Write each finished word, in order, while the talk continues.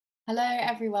Hello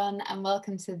everyone and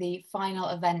welcome to the final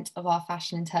event of our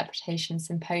Fashion Interpretation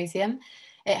Symposium.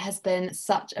 It has been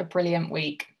such a brilliant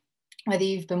week. Whether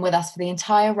you've been with us for the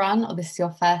entire run or this is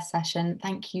your first session,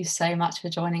 thank you so much for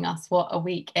joining us. What a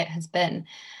week it has been.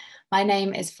 My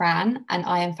name is Fran and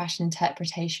I am Fashion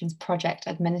Interpretation's Project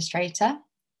Administrator.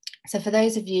 So for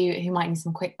those of you who might need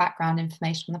some quick background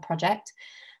information on the project,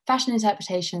 Fashion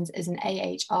Interpretations is an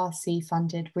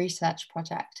AHRC-funded research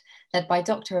project led by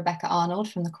Dr. Rebecca Arnold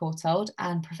from the Courtauld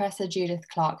and Professor Judith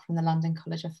Clark from the London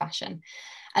College of Fashion.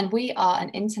 And we are an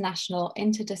international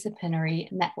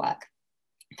interdisciplinary network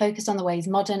focused on the ways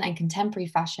modern and contemporary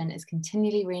fashion is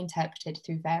continually reinterpreted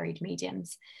through varied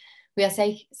mediums. We are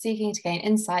seeking to gain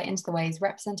insight into the ways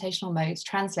representational modes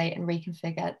translate and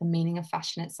reconfigure the meaning of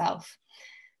fashion itself.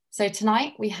 So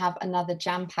tonight we have another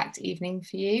jam-packed evening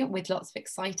for you with lots of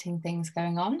exciting things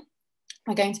going on.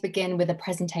 We're going to begin with a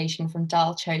presentation from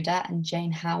Chodha and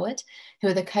Jane Howard, who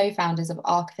are the co-founders of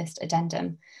Archivist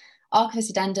Addendum.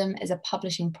 Archivist Addendum is a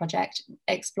publishing project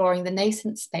exploring the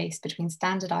nascent space between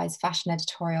standardized fashion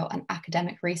editorial and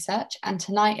academic research, and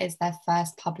tonight is their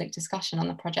first public discussion on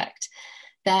the project.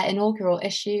 Their inaugural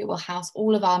issue will house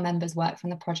all of our members' work from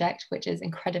the project, which is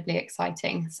incredibly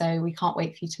exciting. So we can't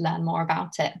wait for you to learn more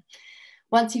about it.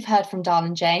 Once you've heard from Dal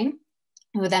and Jane,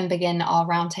 we will then begin our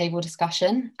roundtable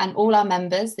discussion, and all our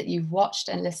members that you've watched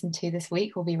and listened to this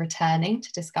week will be returning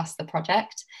to discuss the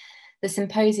project. The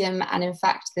symposium, and in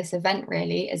fact this event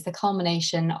really, is the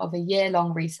culmination of a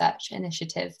year-long research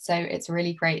initiative. So it's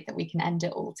really great that we can end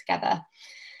it all together.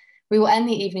 We will end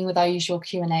the evening with our usual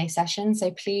Q&A session,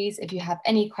 so please, if you have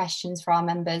any questions for our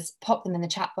members, pop them in the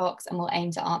chat box and we'll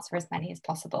aim to answer as many as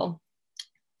possible.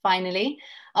 Finally,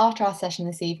 after our session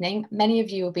this evening, many of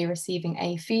you will be receiving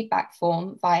a feedback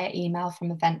form via email from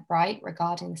Eventbrite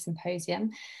regarding the symposium,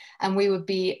 and we would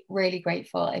be really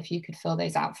grateful if you could fill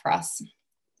those out for us.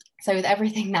 So with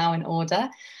everything now in order,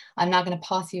 I'm now going to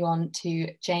pass you on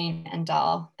to Jane and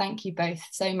Dal. Thank you both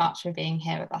so much for being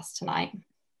here with us tonight.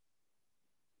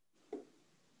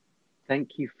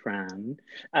 Thank you, Fran.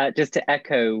 Just to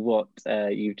echo what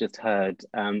you've just heard,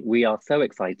 we are so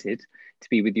excited to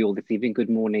be with you all this evening. Good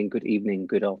morning, good evening,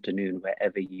 good afternoon,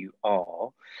 wherever you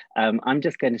are. I'm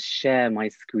just going to share my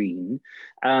screen.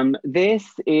 This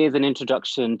is an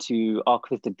introduction to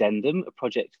Archivist Addendum, a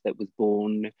project that was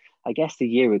born, I guess, a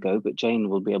year ago, but Jane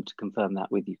will be able to confirm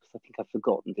that with you because I think I've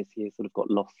forgotten. This year sort of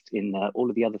got lost in all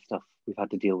of the other stuff we've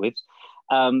had to deal with.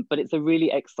 But it's a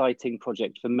really exciting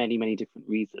project for many, many different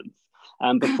reasons.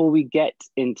 Before we get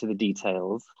into the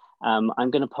details, I'm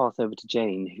going to pass over to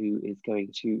Jane, who is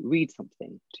going to read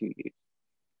something to you.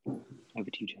 Over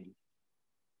to you, Jane.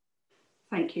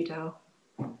 Thank you, Dal.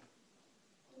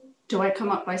 Do I come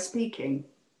up by speaking?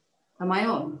 Am I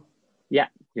on? Yeah,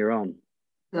 you're on.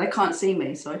 I can't see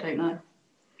me, so I don't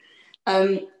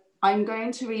know. I'm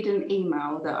going to read an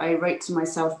email that I wrote to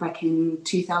myself back in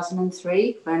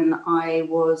 2003 when I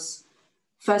was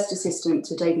first assistant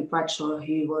to David Bradshaw,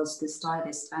 who was the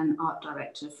stylist and art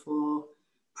director for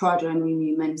Prada and Miu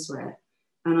Miu menswear.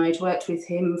 And I'd worked with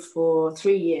him for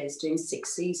 3 years, doing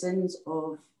 6 seasons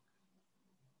of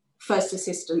first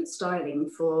assistant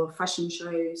styling for fashion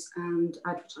shows and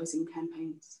advertising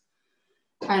campaigns.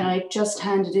 And I just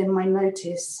handed in my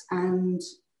notice and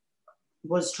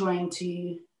was trying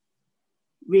to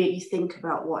really think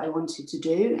about what I wanted to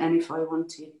do and if I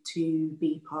wanted to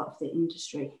be part of the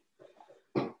industry.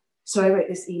 So I wrote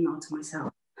this email to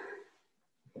myself.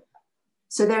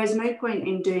 So there is no point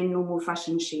in doing normal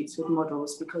fashion shoots with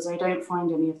models because I don't find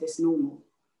any of this normal.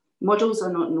 Models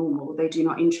are not normal, they do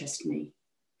not interest me.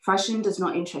 Fashion does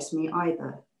not interest me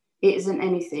either. It isn't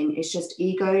anything, it's just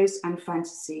egos and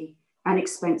fantasy and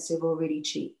expensive or really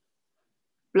cheap.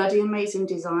 Bloody amazing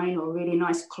design or really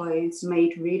nice clothes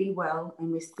made really well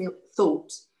and with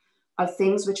thought are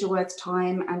things which are worth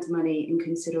time and money in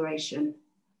consideration.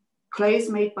 Clothes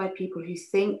made by people who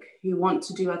think, who want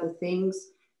to do other things,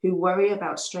 who worry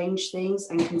about strange things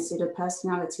and consider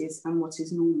personalities and what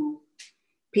is normal.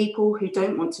 People who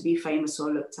don't want to be famous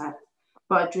or looked at,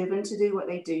 but are driven to do what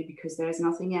they do because there is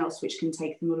nothing else which can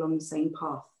take them along the same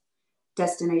path.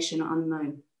 Destination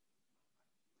unknown.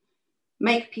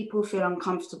 Make people feel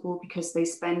uncomfortable because they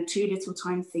spend too little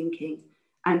time thinking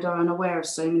and are unaware of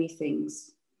so many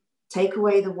things. Take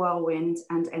away the whirlwind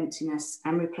and emptiness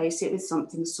and replace it with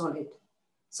something solid,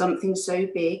 something so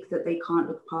big that they can't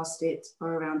look past it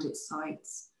or around its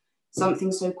sides,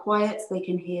 something so quiet they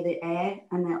can hear the air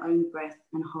and their own breath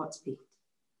and heartbeat.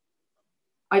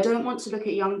 I don't want to look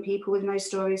at young people with no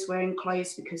stories wearing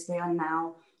clothes because they are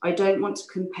now. I don't want to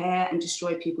compare and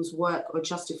destroy people's work or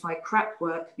justify crap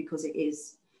work because it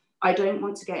is. I don't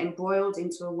want to get embroiled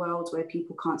into a world where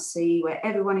people can't see, where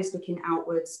everyone is looking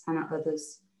outwards and at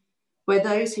others, where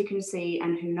those who can see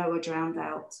and who know are drowned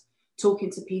out,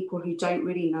 talking to people who don't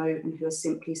really know and who are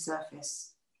simply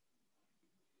surface.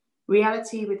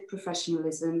 Reality with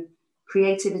professionalism,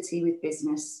 creativity with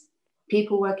business,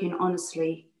 people working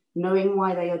honestly, knowing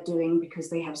why they are doing because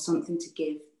they have something to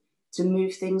give, to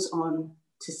move things on,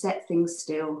 to set things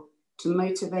still, to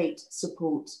motivate,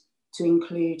 support, to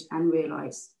include and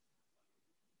realise.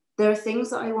 There are things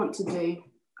that I want to do.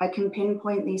 I can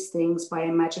pinpoint these things by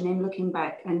imagining looking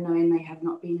back and knowing they have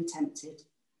not been attempted.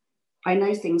 I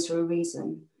know things for a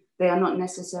reason. They are not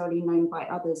necessarily known by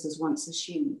others as once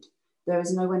assumed. There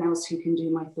is no one else who can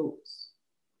do my thoughts.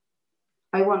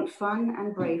 I want fun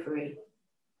and bravery.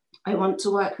 I want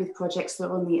to work with projects that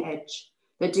are on the edge,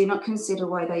 that do not consider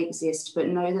why they exist, but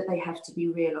know that they have to be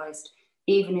realised,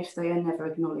 even if they are never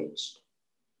acknowledged.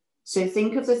 So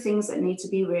think of the things that need to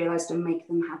be realised and make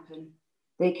them happen.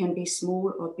 They can be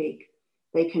small or big.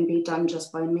 They can be done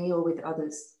just by me or with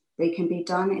others. They can be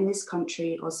done in this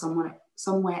country or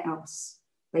somewhere else.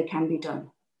 They can be done.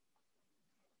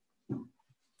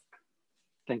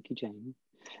 Thank you, Jane.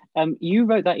 You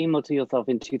wrote that email to yourself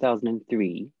in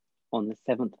 2003 on the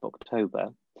 7th of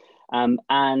October. Jane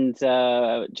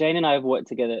and I have worked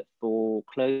together for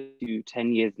close to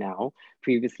 10 years now,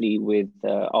 previously with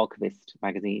Archivist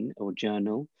magazine or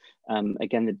journal.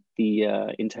 Again,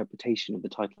 the interpretation of the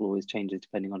title always changes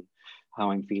depending on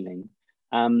how I'm feeling.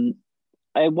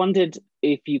 I wondered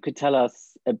if you could tell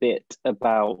us a bit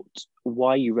about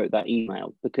why you wrote that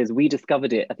email, because we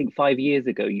discovered it, I think 5 years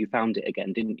ago, you found it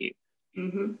again, didn't you?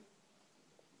 Mm-hmm.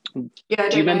 Yeah,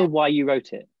 do you remember why you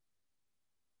wrote it?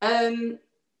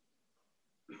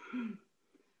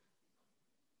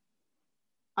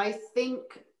 I think,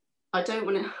 I don't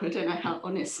know how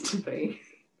honest to be.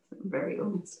 I'm very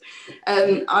honest.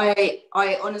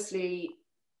 I honestly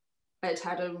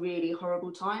had a really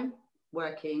horrible time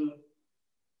working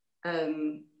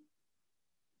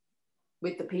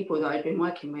with the people that I'd been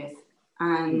working with.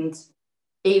 And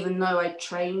even though I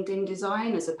trained in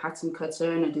design as a pattern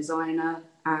cutter and a designer,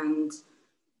 and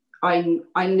I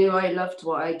knew I loved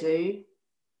what I do,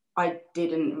 I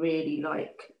didn't really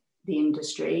like the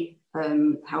industry,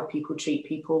 how people treat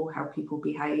people, how people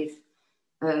behave.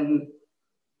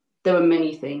 There were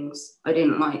many things. I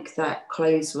didn't like that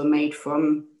clothes were made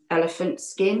from elephant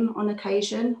skin on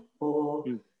occasion, or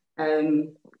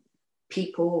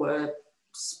people were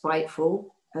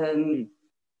spiteful. And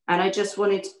I just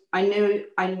wanted, I knew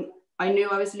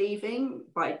I was leaving,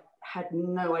 but I had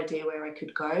no idea where I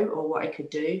could go or what I could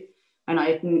do. And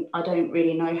I don't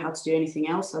really know how to do anything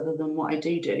else other than what I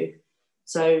do.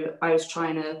 So I was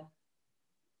trying to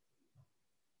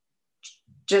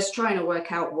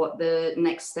work out what the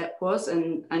next step was.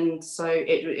 And so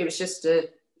it was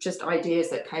just ideas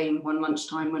that came one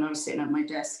lunchtime when I was sitting at my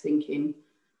desk thinking,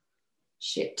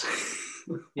 shit.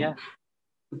 Yeah.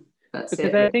 That's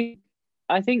because it.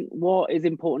 I think what is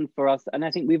important for us, and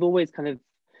I think we've always kind of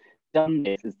done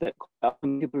this, is that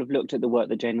people have looked at the work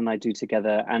that Jane and I do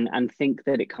together and think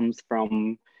that it comes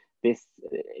from this,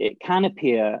 it can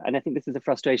appear, and I think this is a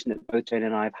frustration that both Jane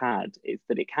and I have had, is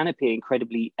that it can appear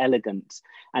incredibly elegant,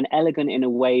 and elegant in a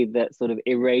way that sort of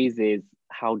erases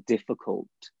how difficult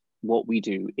what we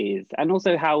do is, and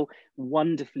also how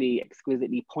wonderfully,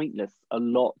 exquisitely pointless a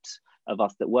lot of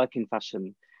us that work in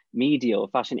fashion media or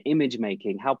fashion image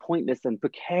making, how pointless and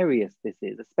precarious this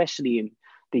is, especially in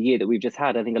the year that we've just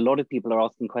had. I think a lot of people are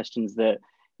asking questions that,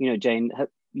 you know, Jane,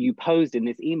 you posed in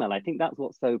this email. I think that's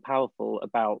what's so powerful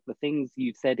about the things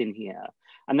you've said in here.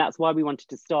 And that's why we wanted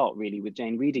to start really with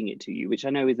Jane reading it to you, which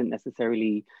I know isn't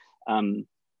necessarily,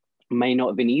 may not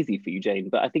have been easy for you, Jane,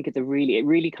 but I think it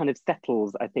really kind of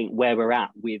settles, I think, where we're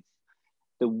at with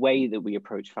the way that we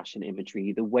approach fashion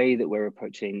imagery, the way that we're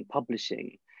approaching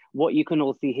publishing. What you can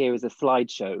all see here is a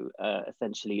slideshow,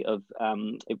 essentially, of,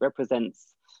 it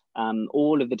represents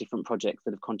all of the different projects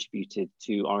that have contributed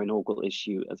to our inaugural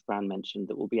issue, as Fran mentioned,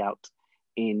 that will be out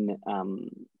in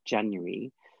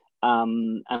January.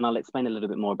 And I'll explain a little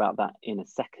bit more about that in a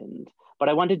second. But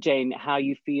I wondered, Jane, how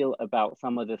you feel about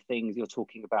some of the things you're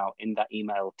talking about in that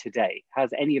email today.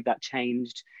 Has any of that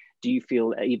changed? Do you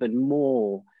feel even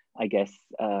more, I guess,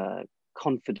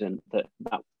 confident that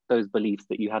those beliefs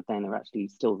that you had then are actually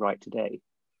still right today?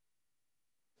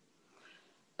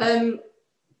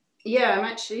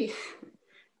 Yeah,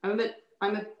 I'm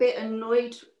a bit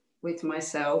annoyed with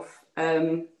myself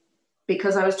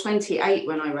because I was 28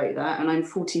 when I wrote that, and I'm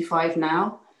 45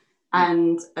 now.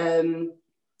 And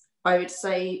I would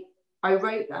say I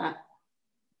wrote that,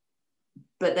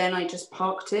 but then I just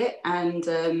parked it, and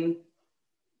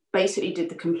basically did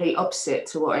the complete opposite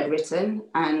to what I'd written,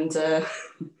 and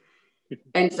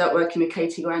ended up working with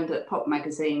Katie Grand at Pop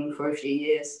magazine for a few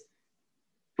years.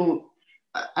 And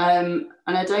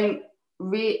I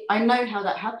know how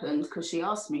that happened because she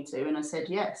asked me to, and I said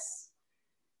yes.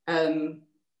 But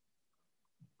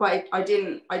I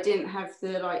didn't have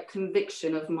the like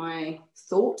conviction of my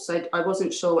thoughts. I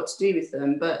wasn't sure what to do with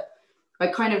them, but I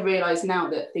kind of realize now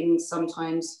that things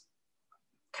sometimes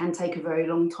can take a very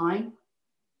long time.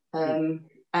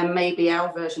 And maybe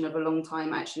our version of a long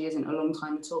time actually isn't a long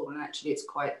time at all, and actually it's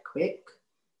quite quick.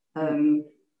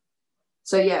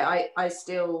 So yeah, I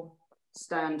still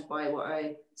stand by what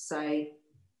I say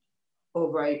or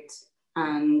wrote,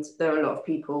 and there are a lot of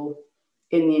people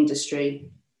in the industry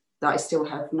that I still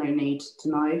have no need to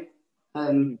know. I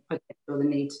don't feel the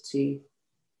need to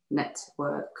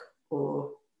network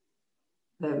or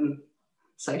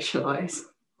socialise.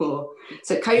 So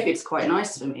COVID's quite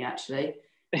nice for me, actually.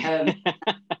 Well,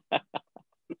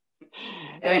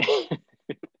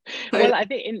 I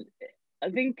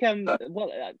think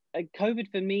COVID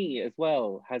for me as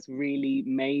well has really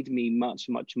made me much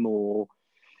more.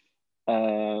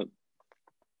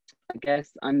 I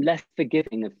guess I'm less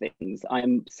forgiving of things.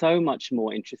 I'm so much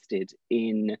more interested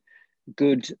in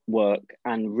good work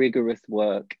and rigorous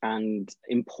work and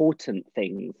important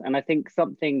things. And I think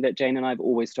something that Jane and I have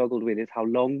always struggled with is how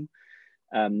long.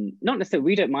 Not necessarily,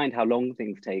 we don't mind how long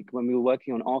things take. When we were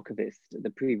working on Archivist, the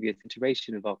previous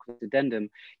iteration of Archivist Addendum,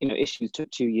 issues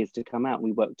took 2 years to come out.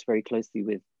 We worked very closely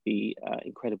with the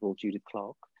incredible Judith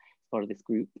Clark, as part of this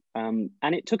group. And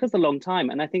it took us a long time.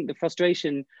 And I think the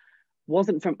frustration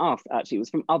wasn't from us, actually, it was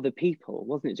from other people,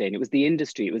 wasn't it, Jane? It was the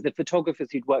industry, it was the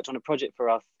photographers who'd worked on a project for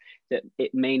us that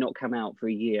it may not come out for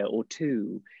a year or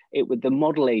two. It was the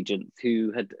model agents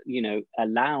who had,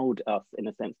 allowed us, in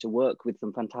a sense, to work with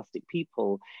some fantastic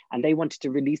people, and they wanted to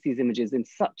release these images in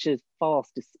such a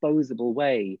fast, disposable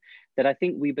way that I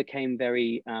think we became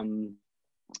very,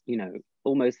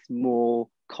 almost more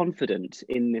confident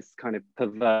in this kind of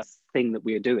perverse thing that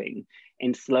we are doing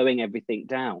in slowing everything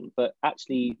down. But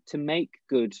actually, to make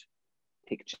good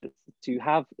pictures, to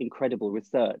have incredible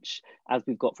research, as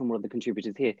we've got from one of the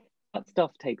contributors here, that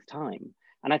stuff takes time.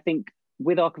 And I think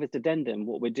with Archivist Addendum,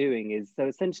 what we're doing is, so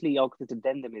essentially Archivist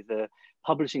Addendum is a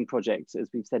publishing project, as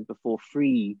we've said before,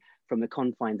 free from the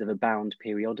confines of a bound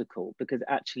periodical, because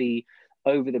actually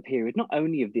over the period, not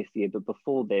only of this year, but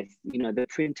before this, the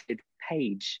printed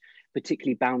page,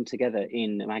 particularly bound together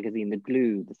in a magazine, the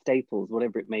glue, the staples,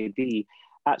 whatever it may be,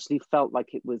 actually felt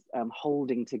like it was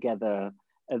holding together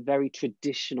a very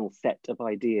traditional set of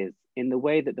ideas in the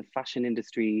way that the fashion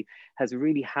industry has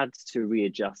really had to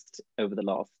readjust over the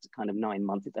last kind of 9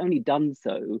 months. It's only done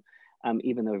so,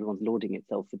 even though everyone's lauding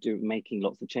itself for making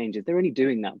lots of changes, they're only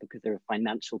doing that because there are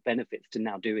financial benefits to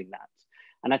now doing that.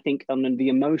 And I think on the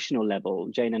emotional level,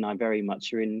 Jane and I very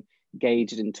much are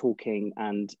engaged in talking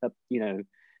and,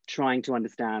 trying to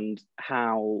understand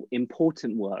how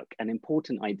important work and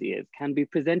important ideas can be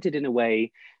presented in a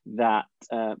way that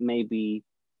maybe,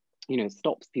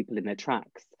 stops people in their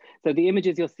tracks. So the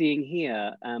images you're seeing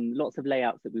here, lots of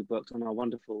layouts that we've worked on, our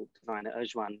wonderful designer,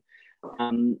 Ujwan.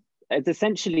 It's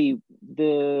essentially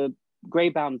the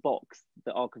grey-bound box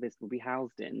that Archivist will be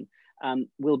housed in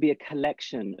will be a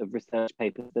collection of research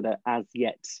papers that are as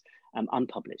yet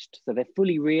unpublished. So they're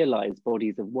fully realized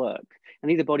bodies of work. And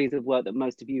these are bodies of work that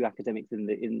most of you academics in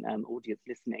the audience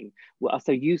listening are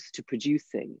so used to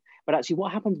producing. But actually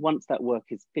what happens once that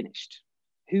work is finished?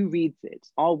 Who reads it?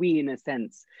 Are we, in a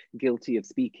sense, guilty of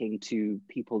speaking to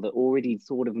people that already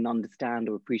sort of understand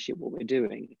or appreciate what we're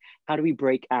doing? How do we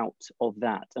break out of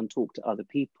that and talk to other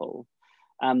people?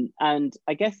 And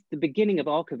I guess the beginning of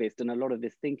Archivist and a lot of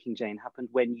this thinking, Jane, happened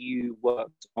when you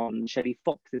worked on Shelley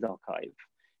Fox's archive.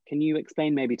 Can you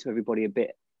explain maybe to everybody a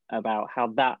bit about how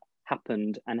that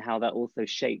happened and how that also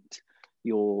shaped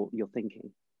your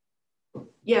thinking?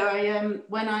 Yeah,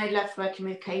 when I left working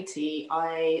with Katie,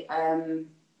 I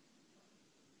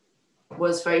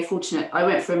was very fortunate. I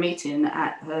went for a meeting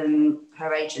at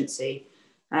her agency,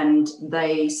 and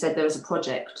they said there was a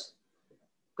project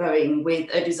going with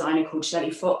a designer called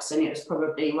Shelley Fox, and it was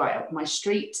probably right up my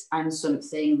street and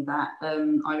something that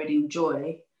I would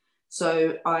enjoy.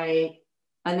 So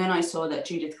and then I saw that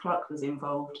Judith Clark was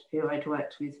involved, who I'd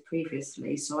worked with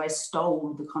previously. So I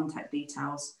stole the contact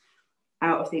details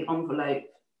out of the envelope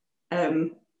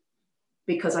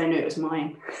because I knew it was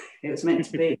mine. It was meant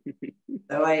to be.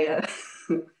 So I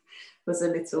was a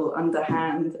little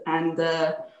underhand and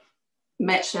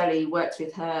met Shelley, worked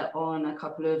with her on a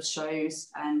couple of shows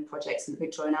and projects at the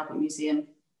Victoria and Albert Museum.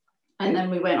 And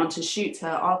then we went on to shoot her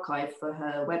archive for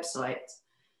her website.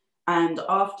 And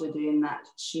after doing that,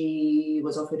 she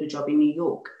was offered a job in New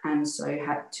York, and so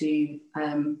had to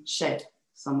shed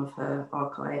some of her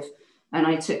archive. And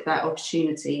I took that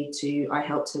opportunity I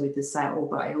helped her with the sale,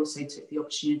 but I also took the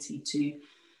opportunity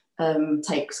to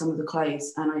take some of the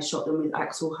clothes, and I shot them with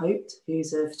Axel Hoped,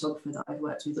 who's a photographer that I've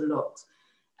worked with a lot.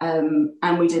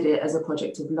 And we did it as a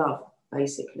project of love,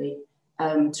 basically,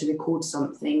 to record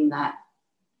something that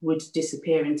would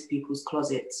disappear into people's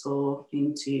closets or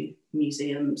into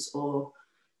museums or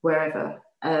wherever.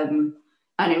 And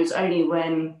it was only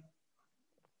when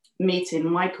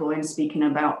meeting Michael and speaking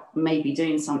about maybe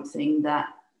doing something, that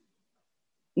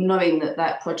knowing that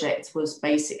that project was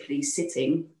basically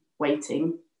sitting,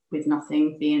 waiting with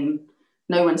nothing,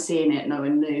 no one seeing it, no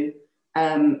one knew.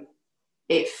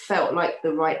 It felt like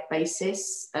the right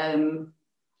basis. I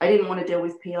didn't want to deal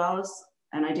with PRs,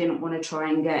 and I didn't want to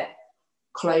try and get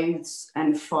clothes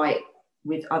and fight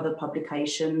with other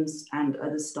publications and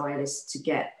other stylists to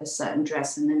get a certain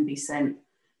dress and then be sent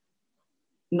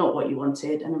not what you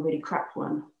wanted and a really crap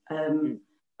one.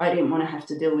 I didn't want to have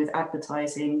to deal with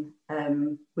advertising,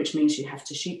 which means you have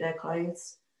to shoot their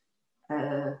clothes.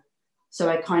 So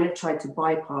I kind of tried to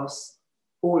bypass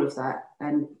all of that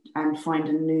and find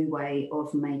a new way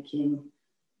of making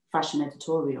fashion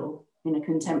editorial in a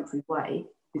contemporary way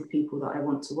with people that I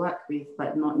want to work with,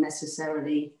 but not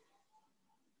necessarily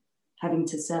having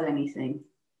to sell anything.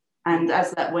 And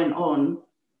as that went on,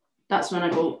 that's when I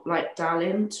got like Dal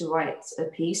in to write a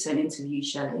piece and interview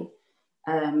Shelley.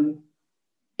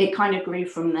 It kind of grew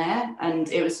from there, and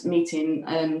it was meeting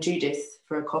Judith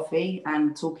for a coffee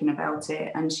and talking about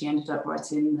it, and she ended up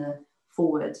writing the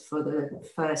forward for the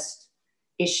first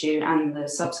issue and the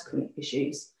subsequent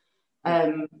issues.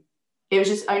 It was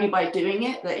just only by doing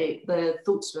it that the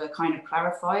thoughts were kind of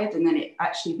clarified, and then it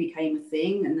actually became a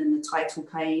thing, and then the title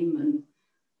came, and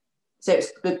so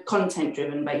it's the content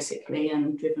driven basically,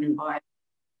 and driven by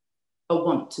a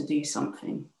want to do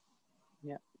something.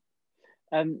 Yeah.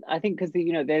 I think because,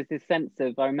 you know, there's this sense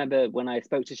of, I remember when I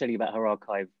spoke to Shelley about her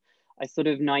archive, I sort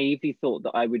of naively thought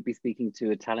that I would be speaking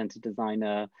to a talented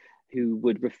designer who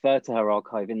would refer to her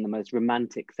archive in the most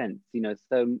romantic sense. You know,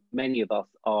 so many of us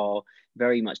are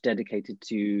very much dedicated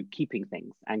to keeping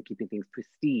things and keeping things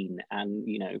pristine. And,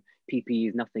 you know, PP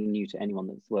is nothing new to anyone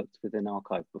that's worked with an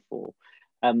archive before.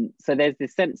 So there's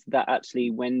this sense that actually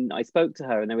when I spoke to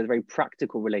her, and there was a very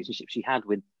practical relationship she had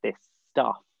with this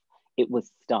stuff, it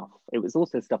was stuff. It was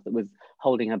also stuff that was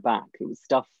holding her back. It was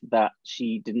stuff that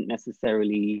she didn't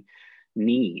necessarily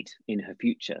need in her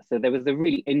future. So there was a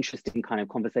really interesting kind of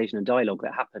conversation and dialogue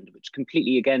that happened, which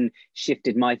completely, again,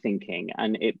 shifted my thinking.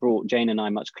 And it brought Jane and I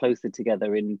much closer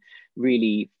together in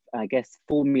really, I guess,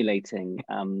 formulating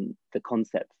the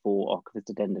concept for Archivist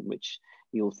Addendum, which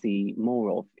you'll see more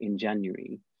of in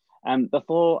January.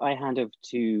 Before I hand over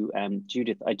to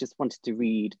Judith, I just wanted to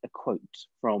read a quote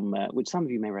from, which some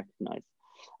of you may recognize.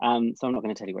 So I'm not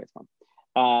going to tell you where it's from.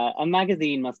 A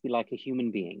magazine must be like a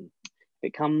human being. If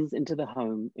it comes into the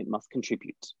home, it must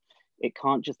contribute. It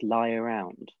can't just lie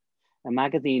around. A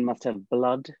magazine must have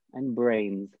blood and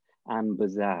brains and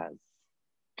pizzazz.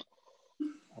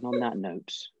 And on that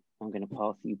note, I'm going to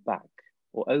pass you back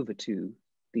or over to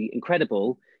the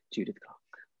incredible Judith Clark.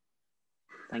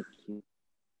 Thank you.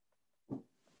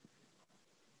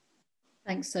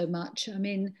 Thanks so much. I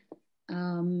mean,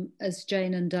 as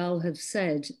Jane and Dal have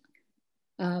said,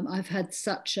 I've had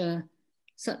such a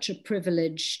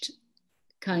privileged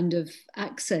kind of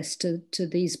access to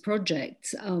these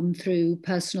projects through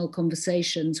personal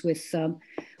conversations with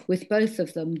both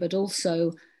of them, but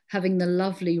also having the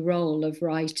lovely role of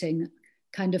writing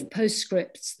kind of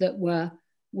postscripts that were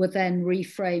then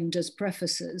reframed as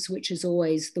prefaces, which is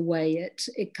always the way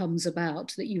it comes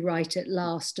about, that you write it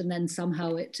last and then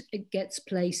somehow it gets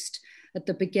placed at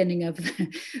the beginning of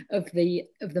the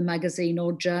magazine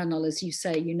or journal. As you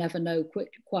say, you never know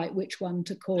quite which one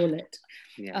to call it.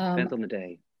 Yeah, depends on the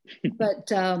day.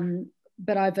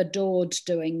 but I've adored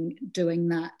doing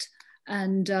that,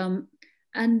 and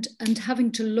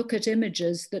having to look at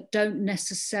images that don't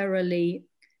necessarily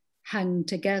hang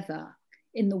together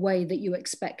in the way that you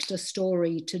expect a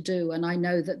story to do. And I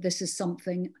know that this is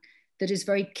something that is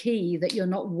very key, that you're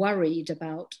not worried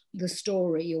about the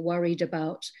story, you're worried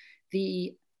about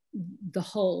the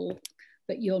whole,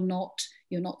 but you're not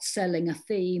selling a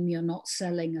theme, you're not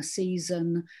selling a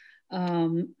season.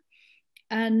 And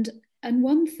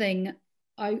one thing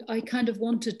I kind of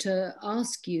wanted to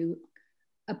ask you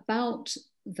about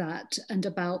that, and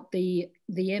about the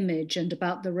image, and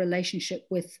about the relationship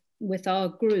with our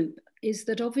group, is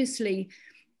that obviously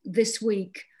this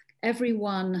week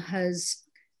everyone has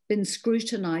been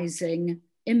scrutinizing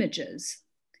images,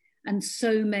 and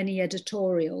so many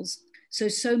editorials.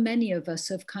 So many of us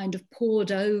have kind of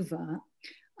pored over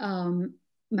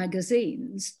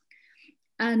magazines.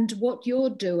 And what you're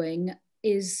doing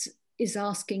is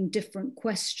asking different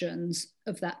questions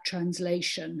of that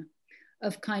translation,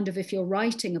 of kind of, if you're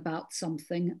writing about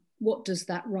something, what does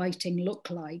that writing look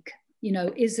like? You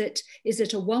know, is it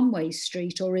a one-way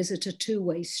street or is it a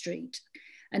two-way street?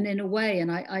 And in a way,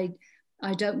 and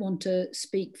I don't want to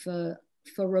speak for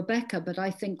Rebecca, but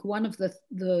I think one of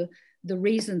the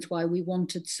reasons why we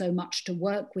wanted so much to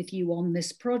work with you on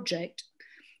this project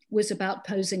was about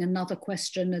posing another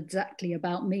question exactly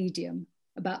about medium,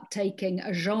 about taking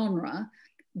a genre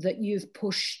that you've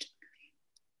pushed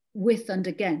with and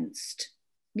against,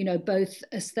 you know, both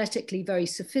aesthetically very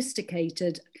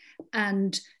sophisticated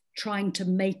and trying to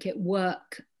make it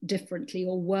work differently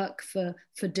or work for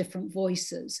different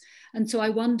voices. And so I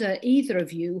wonder, either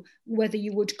of you, whether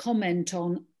you would comment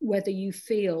on whether you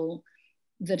feel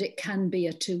that it can be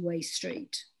a two-way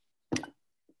street.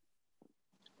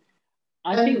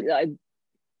 I think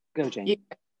go, Jane.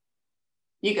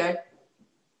 You go.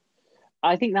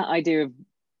 I think that idea of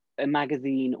a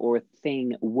magazine or a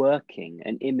thing working,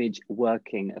 an image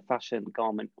working, a fashion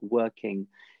garment working,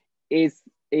 is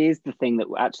the thing that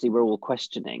actually we're all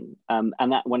questioning. And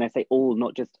that, when I say all,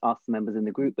 not just us members in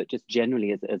the group, but just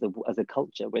generally as a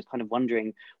culture, we're kind of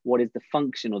wondering, what is the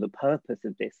function or the purpose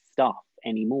of this stuff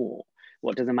anymore?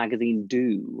 What does a magazine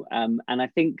do? And I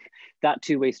think that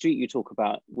two-way street you talk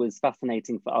about was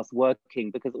fascinating for us working,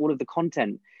 because all of the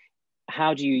content,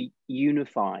 how do you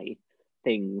unify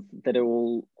things that are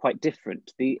all quite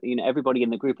different? Everybody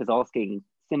in the group is asking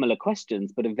similar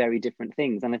questions, but of very different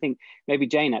things. And I think maybe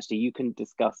Jane, actually, you can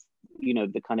discuss,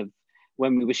 the kind of,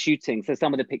 when we were shooting. So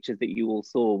some of the pictures that you all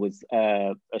saw was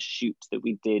a shoot that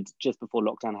we did just before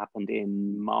lockdown happened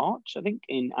in March, I think,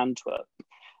 in Antwerp,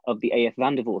 of the A.F.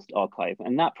 van der Vorst archive.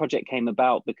 And that project came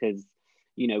about because,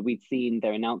 we'd seen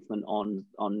their announcement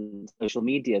on social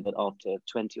media that after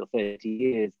 20 or 30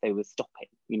 years, they were stopping.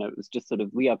 It was just sort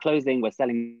of, we are closing, we're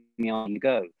selling the art, you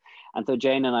go. And so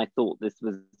Jane and I thought this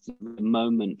was a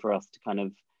moment for us to kind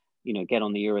of, get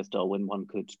on the Eurostar when one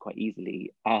could quite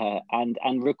easily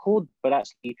and record. But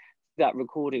actually that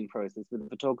recording process with the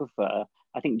photographer,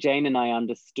 I think Jane and I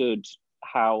understood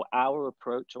how our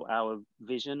approach or our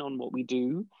vision on what we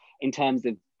do in terms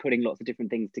of putting lots of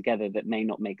different things together that may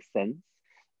not make sense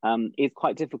is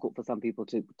quite difficult for some people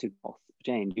to grasp.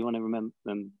 Jane, do you want to remember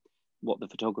what the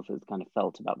photographers kind of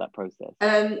felt about that process?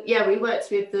 Yeah, we worked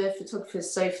with the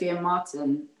photographers Sophie and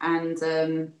Martin,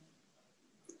 and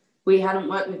we hadn't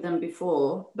worked with them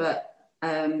before, but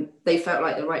they felt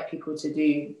like the right people to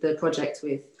do the project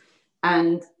with.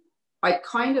 And I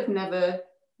kind of never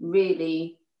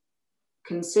really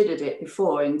considered it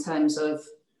before in terms of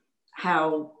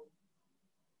how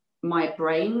my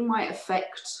brain might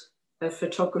affect a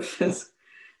photographer's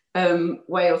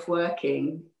way of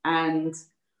working, and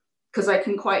because I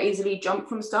can quite easily jump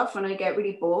from stuff and I get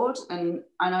really bored, and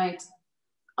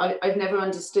I've never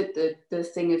understood the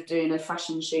thing of doing a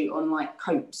fashion shoot on like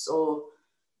coats or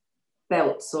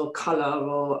belts or colour,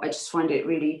 or I just find it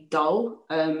really dull.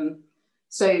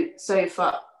 So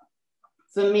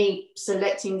for me,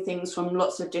 selecting things from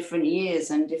lots of different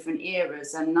years and different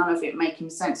eras and none of it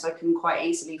making sense, I can quite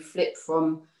easily flip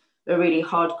from a really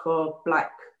hardcore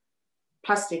black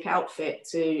plastic outfit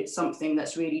to something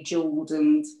that's really jewelled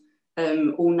and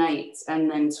ornate, and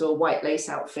then to a white lace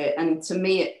outfit. And to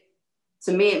me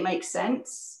it makes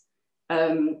sense,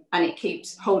 and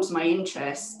it holds my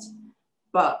interest.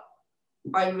 But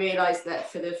I realised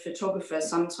that for the photographer,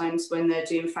 sometimes when they're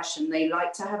doing fashion, they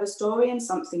like to have a story and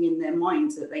something in their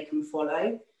mind that they can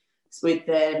follow with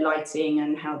their lighting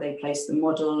and how they place the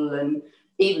model, and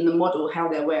even the model, how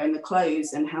they're wearing the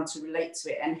clothes and how to relate to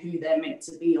it and who they're meant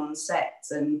to be on set.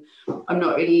 And I'm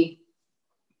not really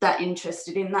that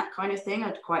interested in that kind of thing.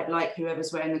 I'd quite like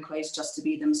whoever's wearing the clothes just to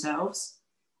be themselves.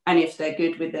 And if they're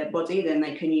good with their body, then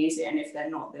they can use it. And if they're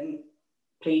not, then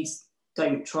please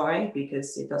don't try,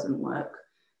 because it doesn't work.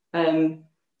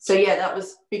 So yeah, that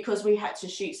was because we had to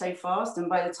shoot so fast, and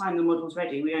by the time the model's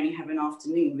ready, we only have an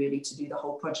afternoon really to do the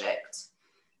whole project.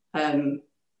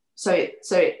 So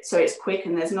it's quick,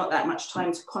 and there's not that much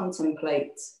time to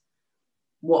contemplate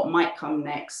what might come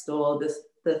next, or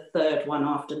the third one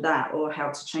after that, or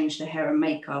how to change the hair and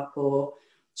makeup, or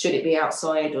should it be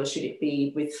outside, or should it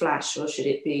be with flash, or should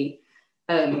it be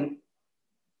and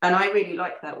I really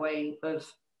like that way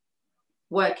of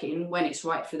working when it's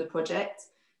right for the project.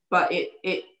 But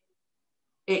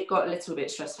it got a little bit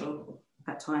stressful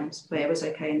at times, but it was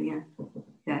okay in the end.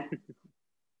 Yeah.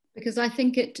 Because I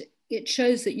think it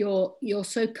shows that you're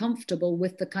so comfortable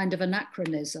with the kind of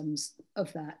anachronisms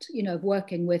of that, you know, of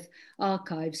working with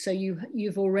archives. So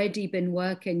you've already been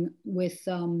working with,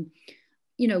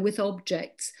 you know, with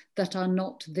objects that are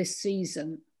not this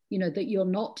season, you know, that you're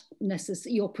not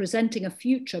necessarily, you're presenting a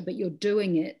future, but you're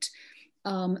doing it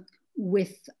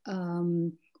with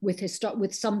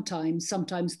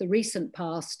sometimes the recent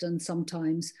past and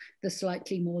sometimes the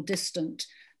slightly more distant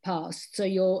past. So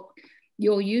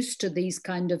you're used to these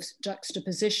kind of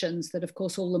juxtapositions that, of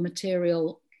course, all the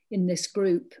material in this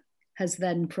group has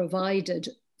then provided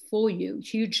for you,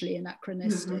 hugely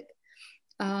anachronistic.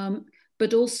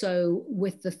 But also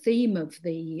with the theme of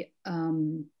the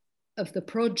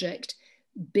project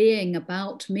being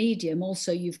about medium,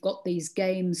 also you've got these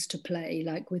games to play,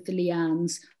 like with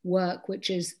Leanne's work, which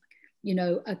is, you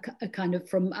know, a kind of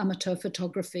from amateur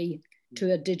photography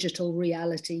to a digital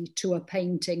reality to a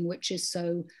painting, which is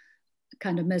so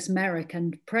kind of mesmeric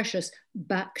and precious,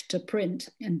 back to print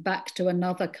and back to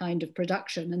another kind of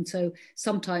production. And so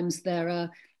sometimes there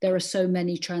are so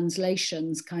many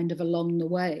translations kind of along the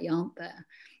way, aren't there?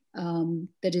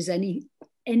 That is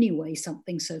anyway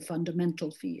something so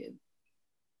fundamental for you.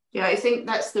 Yeah, I think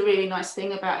that's the really nice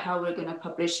thing about how we're going to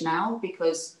publish now,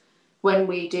 because when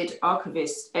we did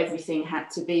Archivist, everything had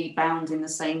to be bound in the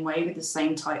same way with the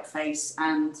same typeface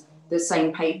and the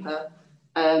same paper.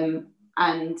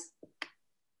 And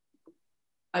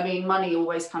I mean, money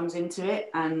always comes into it,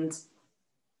 and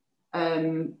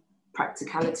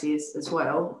practicality as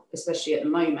well, especially at the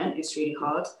moment. It's really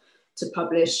hard to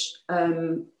publish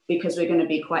because we're going to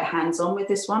be quite hands-on with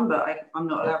this one, but I'm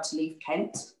not allowed to leave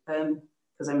Kent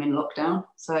because I'm in lockdown,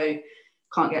 so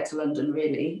can't get to London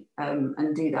really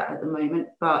and do that at the moment.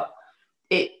 But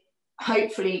it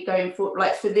hopefully going forward,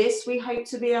 like for this, we hope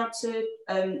to be able to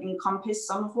encompass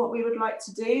some of what we would like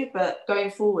to do, but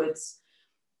going forwards,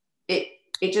 it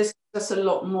just gives us a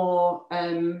lot more,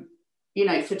 you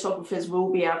know, photographers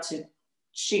will be able to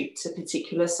shoot to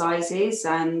particular sizes,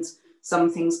 and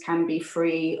some things can be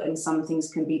free and some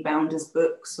things can be bound as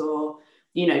books, or,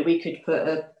 you know, we could put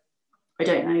a, I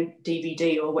don't know,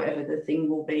 DVD or whatever the thing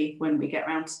will be when we get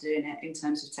around to doing it in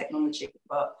terms of technology,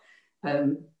 but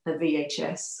a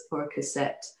VHS or a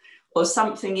cassette or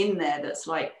something in there that's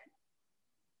like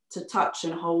to touch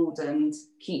and hold and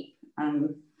keep.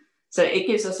 So it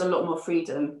gives us a lot more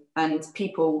freedom, and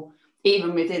people,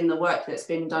 even within the work that's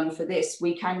been done for this,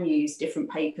 we can use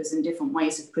different papers and different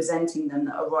ways of presenting them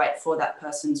that are right for that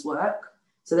person's work.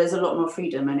 So there's a lot more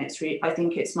freedom, and it's really, I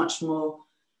think it's much more,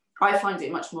 I find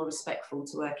it much more respectful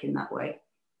to work in that way.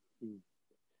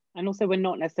 And also, we're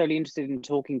not necessarily interested in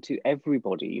talking to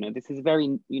everybody. You know, this is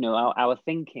very, you know, our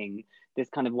thinking, this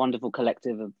kind of wonderful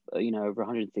collective of, you know, over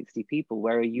 160 people,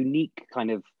 we're a unique kind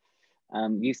of,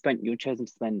 you've chosen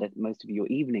to spend most of your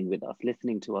evening with us,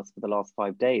 listening to us for the last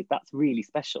 5 days. That's really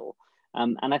special.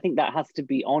 And I think that has to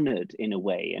be honored in a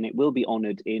way, and it will be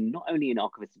honored in not only in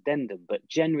Archivist Addendum, but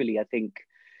generally, I think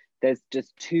there's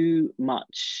just too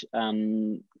much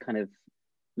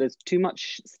there's too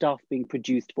much stuff being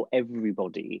produced for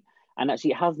everybody. And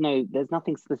actually there's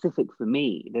nothing specific for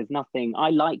me. There's nothing, I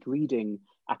like reading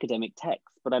academic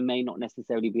texts, but I may not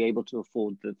necessarily be able to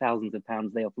afford the thousands of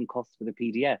pounds they often cost for the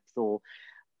PDFs. Or,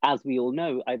 as we all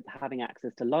know, having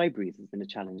access to libraries has been a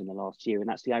challenge in the last year. And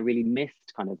actually I really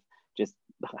missed kind of just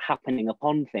happening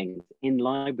upon things in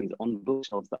libraries, on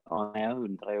bookshelves that I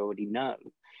own, that I already know.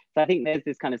 So I think there's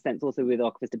this kind of sense also with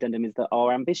Archivist Addendum, is that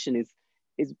our ambition is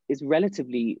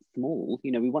relatively small.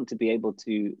 You know, we want to be able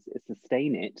to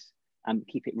sustain it and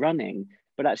keep it running,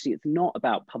 but actually it's not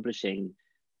about publishing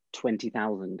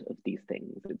 20,000 of these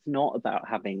things. It's not about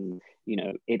having, you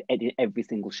know, it in every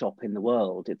single shop in the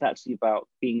world. It's actually about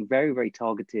being very, very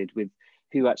targeted with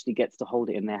who actually gets to hold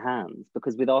it in their hands.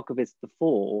 Because with Archivist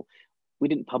before, we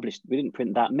didn't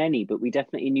print that many, but we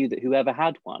definitely knew that whoever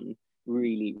had one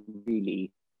really,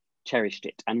 really cherished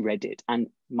it and read it and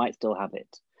might still have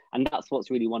it. And that's what's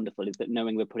really wonderful, is that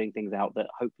knowing we're putting things out that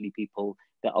hopefully people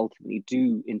that ultimately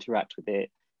do interact with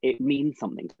it, it means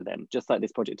something to them, just like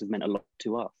this project has meant a lot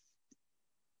to us.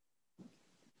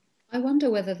 I wonder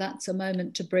whether that's a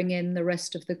moment to bring in the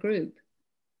rest of the group.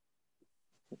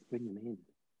 Let's bring them in.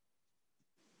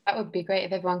 That would be great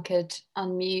if everyone could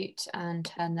unmute and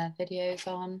turn their videos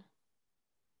on.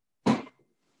 Is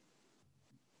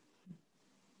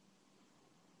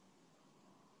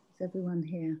everyone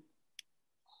here?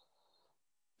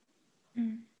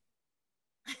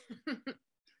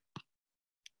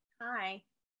 Hi.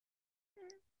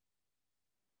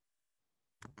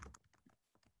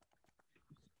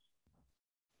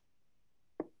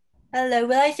 Hello.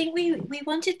 Well, I think we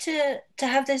wanted to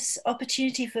have this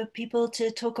opportunity for people to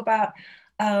talk about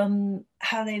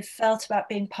how they've felt about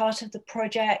being part of the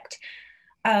project,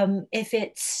 if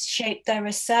it's shaped their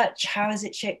research, how has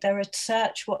it shaped their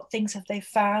research, what things have they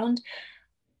found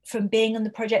from being on the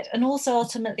project, and also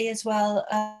ultimately as well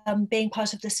being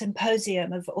part of the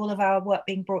symposium of all of our work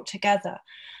being brought together.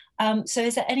 So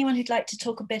is there anyone who'd like to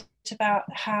talk a bit about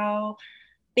how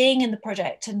being in the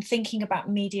project and thinking about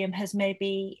medium has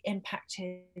maybe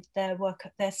impacted their work,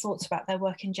 their thoughts about their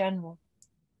work in general?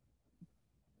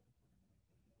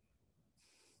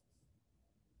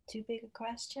 Too big a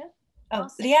question? Oh,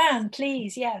 Leanne,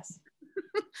 please, yes.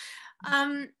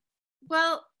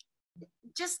 Well,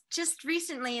 just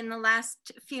recently in the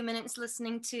last few minutes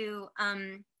listening to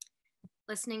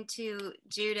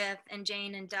Judith and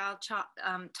Jane and Dal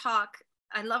talk,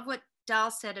 I love what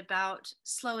Dal said about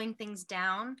slowing things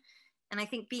down. And I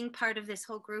think being part of this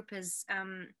whole group has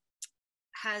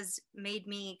made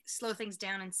me slow things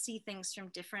down and see things from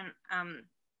different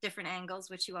angles,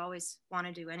 which you always want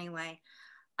to do anyway.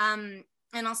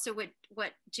 And also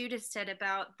what Judith said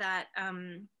about that,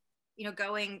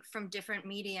 going from different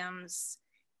mediums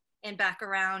and back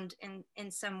around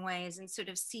in some ways, and sort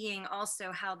of seeing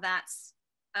also how that's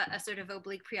a sort of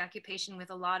oblique preoccupation with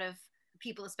a lot of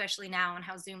people, especially now, and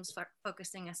how Zoom's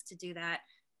focusing us to do that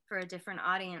for a different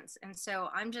audience. And so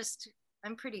I'm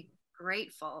pretty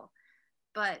grateful.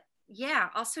 But yeah,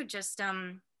 also just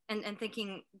and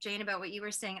thinking, Jane, about what you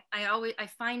were saying, I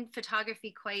find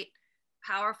photography quite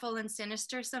powerful and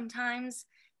sinister sometimes,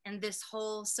 and this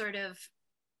whole sort of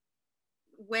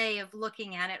way of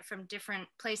looking at it from different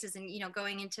places, and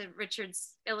going into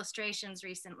Richard's illustrations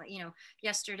recently,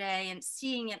 yesterday, and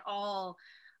seeing it all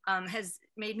has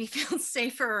made me feel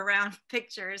safer around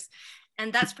pictures.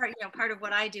 And that's part of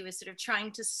what I do, is sort of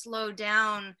trying to slow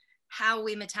down how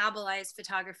we metabolize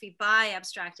photography by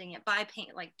abstracting it, by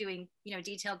doing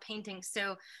detailed painting.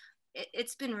 So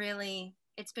it's been really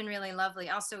lovely.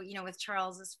 Also, with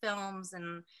Charles's films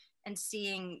and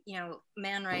seeing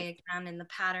Man Ray again in the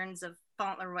patterns of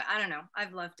Faulkner. I don't know,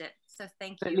 I've loved it. So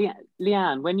thank you. But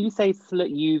Leanne, when you say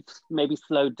you've maybe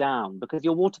slowed down, because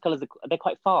your watercolors they're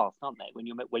quite fast, aren't they, when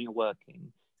you're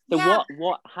working? So yeah.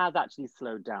 What has actually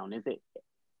slowed down?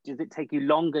 Does it take you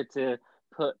longer to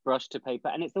put brush to paper?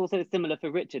 And it's also similar for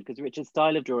Richard, because Richard's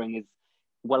style of drawing is,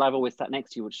 well, I've always sat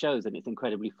next to you, which shows, and it's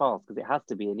incredibly fast because it has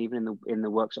to be. And even in the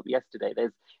workshop yesterday,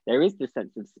 there is this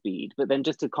sense of speed. But then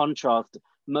just to contrast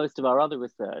most of our other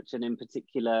research, and in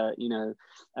particular,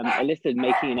 Alyssa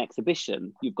making an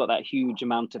exhibition, you've got that huge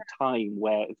amount of time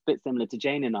where it's a bit similar to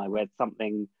Jane and I, where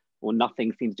something or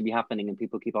nothing seems to be happening, and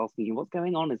people keep asking you, what's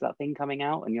going on? Is that thing coming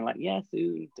out? And you're like, yeah,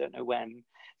 soon, don't know when.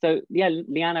 So yeah,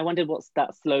 Leanne, I wondered what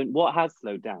has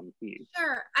slowed down for you?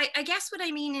 Sure, I guess what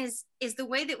I mean is the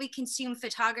way that we consume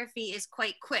photography is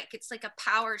quite quick. It's like a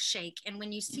power shake. And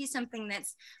when you see something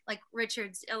that's like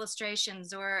Richard's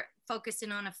illustrations or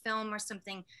focusing on a film or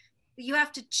something, you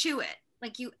have to chew it.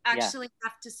 Like you actually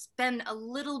have to spend a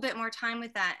little bit more time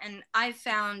with that. And I've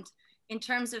found, in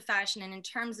terms of fashion and in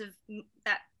terms of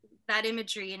that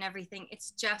imagery and everything,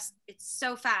 it's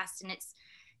so fast, and it's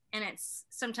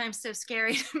sometimes so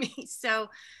scary to me. So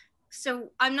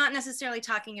I'm not necessarily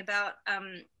talking about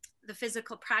the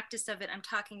physical practice of it. I'm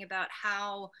talking about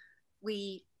how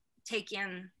we take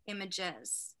in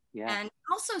images. Yeah. And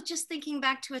also just thinking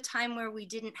back to a time where we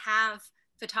didn't have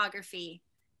photography.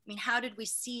 I mean, how did we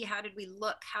see? How did we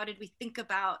look? How did we think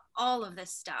about all of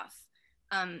this stuff?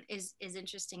 Is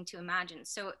interesting to imagine.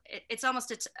 So it's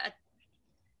almost a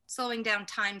slowing down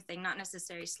time thing, not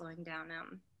necessarily slowing down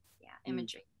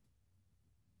imagery.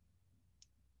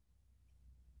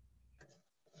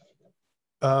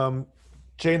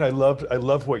 Jane, I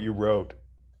love what you wrote,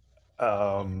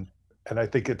 and I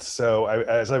think it's so.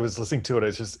 As I was listening to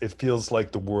it, it feels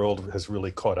like the world has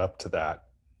really caught up to that,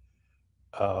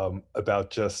 about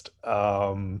just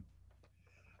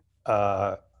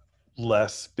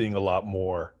less being a lot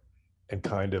more, and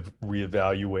kind of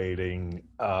reevaluating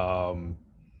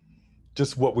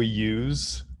just what we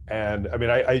use. And I mean,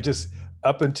 I just,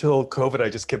 up until COVID, I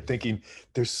just kept thinking,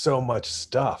 there's so much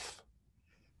stuff.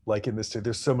 Like in this,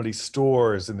 there's so many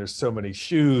stores, and there's so many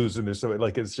shoes, and there's so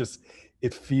like,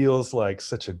 it feels like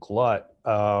such a glut.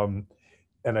 And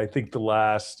I think the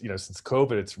last, since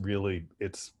COVID,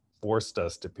 it's forced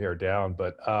us to pare down.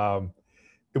 But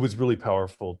it was really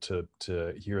powerful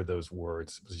to hear those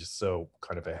words. It was just so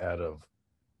kind of ahead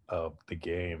of the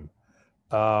game.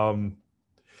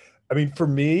 I mean, for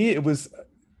me, it was.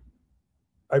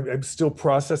 I'm still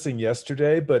processing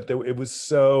yesterday, but it was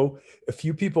so. A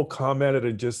few people commented,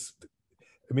 and just,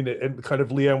 I mean, and kind of,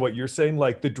 Leanne, what you're saying,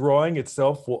 like the drawing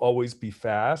itself will always be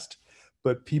fast,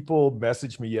 but people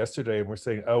messaged me yesterday and were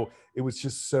saying, oh, it was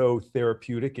just so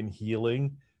therapeutic and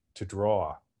healing to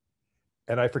draw.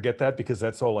 And I forget that because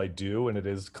that's all I do, and it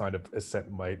is kind of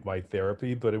my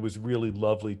therapy, but it was really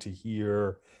lovely to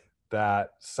hear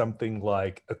that something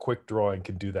like a quick drawing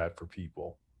can do that for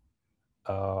people.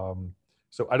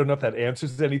 So I don't know if that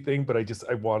answers anything, but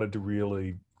I wanted to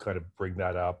really kind of bring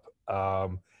that up,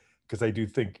 because I do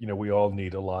think, you know, we all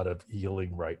need a lot of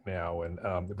healing right now, and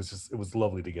it was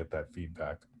lovely to get that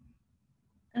feedback.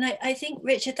 And I think,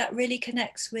 Richard, that really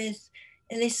connects with,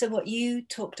 Elissa, what you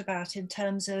talked about in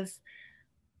terms of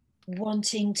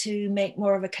wanting to make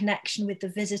more of a connection with the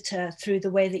visitor through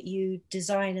the way that you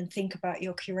design and think about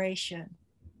your curation.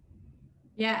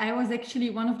 Yeah, I was actually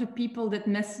one of the people that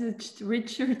messaged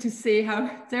Richard to say how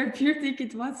therapeutic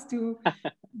it was to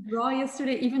draw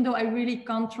yesterday, even though I really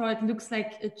can't draw. It looks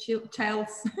like a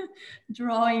child's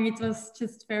drawing. It was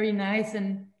just very nice.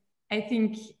 And I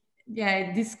think, yeah,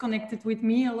 it disconnected with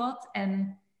me a lot.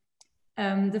 And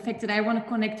the fact that I want to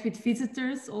connect with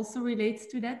visitors also relates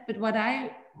to that. But what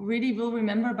I really will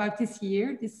remember about this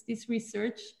year, this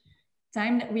research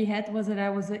time that we had, was that I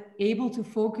was able to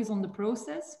focus on the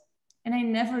process. And I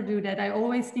never do that. I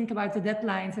always think about the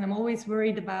deadlines, and I'm always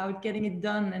worried about getting it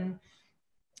done and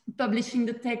publishing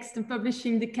the text and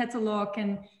publishing the catalog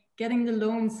and getting the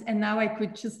loans. And now I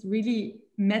could just really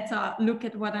meta look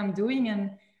at what I'm doing. And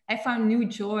I found new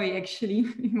joy actually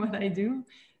in what I do.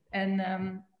 And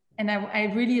I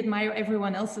really admire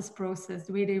everyone else's process,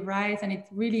 the way they write, and it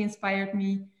really inspired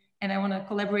me. And I want to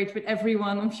collaborate with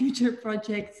everyone on future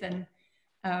projects. And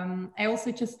I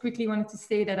also just quickly wanted to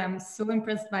say that I'm so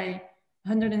impressed by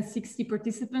 160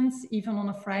 participants, even on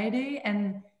a Friday.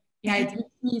 And yeah, it gives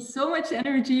me so much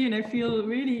energy, and I feel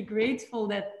really grateful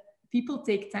that people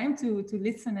take time to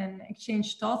listen and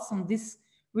exchange thoughts on this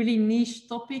really niche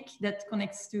topic that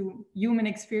connects to human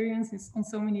experiences on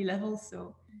so many levels.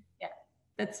 So yeah,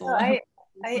 that's all. I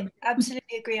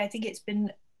absolutely agree. I think it's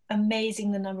been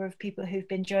amazing, the number of people who've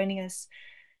been joining us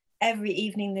every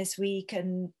evening this week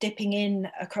and dipping in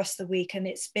across the week. And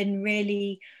it's been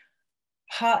really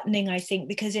heartening, I think,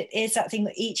 because it is that thing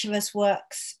that each of us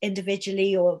works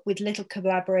individually or with little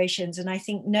collaborations. And I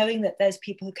think knowing that there's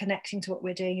people who are connecting to what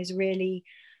we're doing is really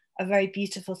a very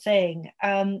beautiful thing.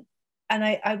 And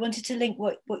I wanted to link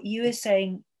what you were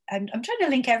saying. I'm trying to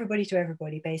link everybody to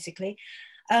everybody, basically,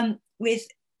 with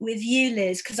you,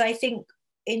 Liz, because I think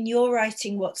in your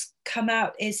writing, what's come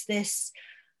out is this,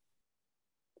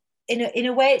 in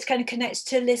a way, it's kind of connects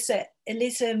to Elissa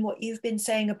and what you've been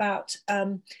saying about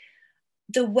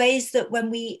the ways that when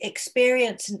we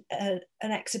experience an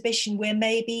exhibition, we're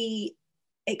maybe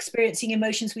experiencing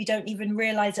emotions we don't even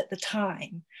realize at the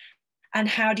time. And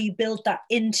how do you build that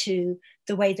into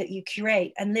the way that you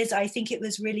curate? And Liz, I think it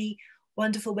was really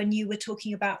wonderful when you were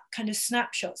talking about kind of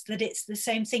snapshots, that it's the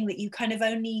same thing, that you kind of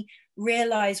only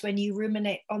realize when you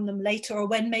ruminate on them later, or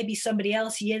when maybe somebody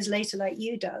else years later like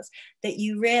you does, that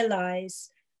you realize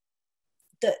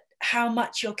that how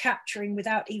much you're capturing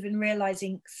without even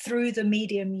realizing through the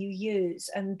medium you use,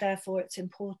 and therefore its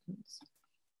importance.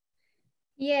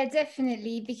 Yeah,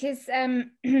 definitely, because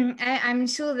I'm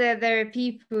sure that there are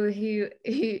people who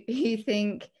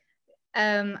think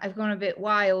I've gone a bit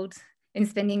wild in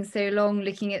spending so long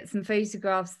looking at some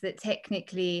photographs that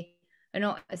technically are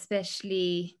not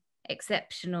especially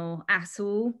exceptional at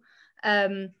all.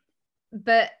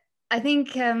 But I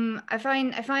think I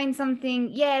find something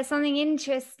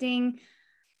interesting.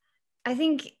 I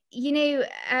think, you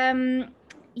know,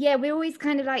 yeah, we're always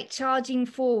kind of like charging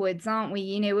forwards, aren't we?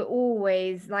 You know, we're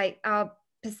always like, our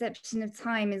perception of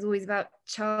time is always about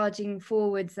charging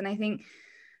forwards. And I think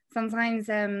sometimes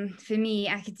for me,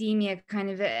 academia kind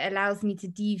of allows me to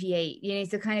deviate, you know,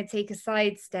 to kind of take a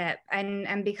sidestep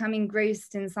and become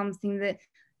engrossed in something that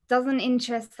doesn't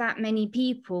interest that many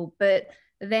people. But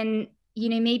then, you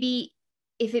know, maybe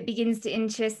if it begins to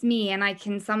interest me and I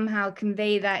can somehow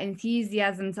convey that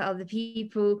enthusiasm to other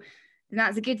people, then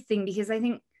that's a good thing, because I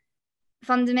think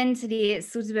fundamentally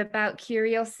it's sort of about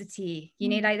curiosity, you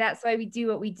know, like that's why we do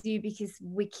what we do, because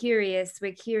we're curious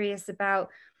about,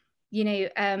 you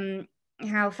know,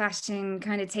 how fashion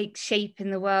kind of takes shape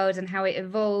in the world and how it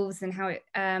evolves and how it,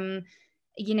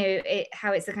 you know,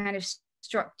 how it's a kind of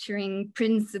structuring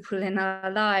principle in our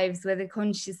lives, whether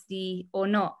consciously or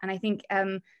not. And I think,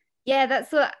 yeah,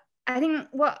 that's what I think.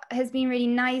 What has been really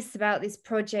nice about this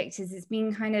project is it's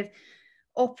been kind of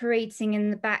operating in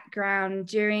the background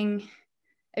during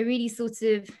a really sort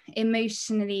of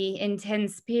emotionally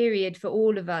intense period for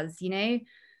all of us, you know.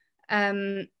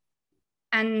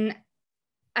 And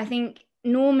I think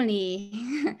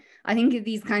normally I think of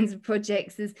these kinds of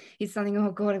projects as something,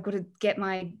 oh God, I've got to get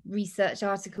my research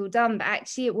article done. But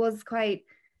actually it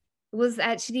was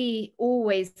actually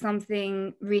always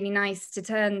something really nice to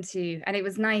turn to. And it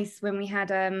was nice when we've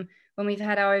had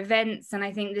our events. And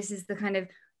I think this is the kind of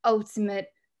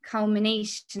ultimate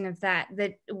culmination of that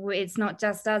it's not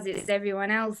just us, it's everyone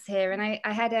else here. And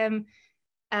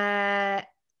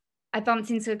I bumped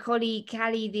into a colleague,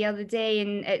 Callie, the other day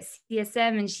at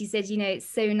CSM, and she said, it's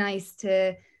so nice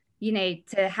to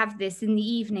have this in the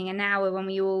evening, an hour when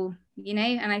we all, and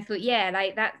I thought, yeah,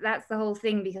 like that's the whole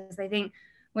thing, because I think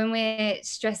when we're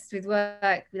stressed with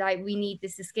work, like we need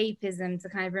this escapism to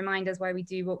kind of remind us why we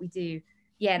do what we do.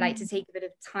 Yeah, like to take a bit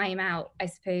of time out, I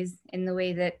suppose, in the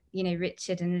way that,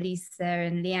 Richard and Lisa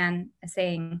and Leanne are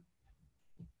saying.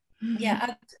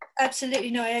 Yeah, absolutely.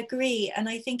 No, I agree. And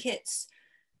I think it's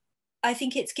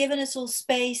given us all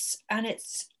space, and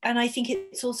I think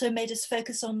it's also made us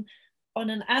focus on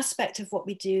an aspect of what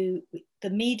we do, the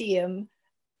medium,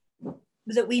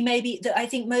 that I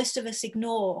think most of us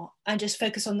ignore, and just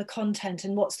focus on the content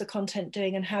and what's the content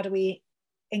doing and how do we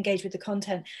engage with the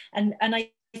content. And I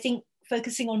think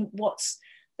focusing on what's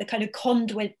the kind of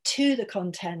conduit to the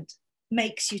content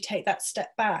makes you take that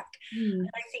step back. And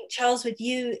I think, Charles, with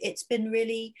you, it's been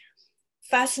really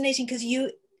fascinating because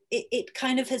it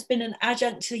kind of has been an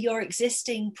adjunct to your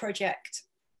existing project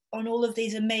on all of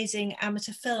these amazing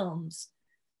amateur films.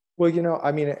 Well,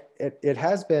 I mean, it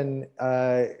has been,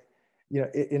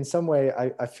 in some way,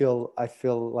 I feel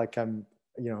like I'm,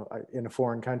 in a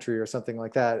foreign country or something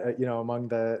like that, among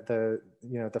the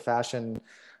fashion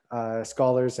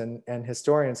scholars and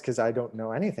historians, because I don't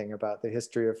know anything about the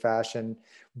history of fashion.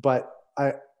 But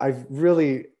I've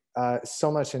really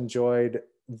so much enjoyed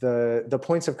the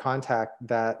points of contact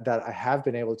that I have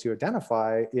been able to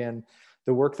identify in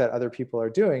the work that other people are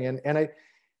doing. And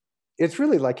it's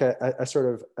really like a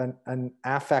sort of an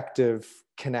affective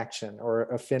connection or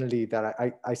affinity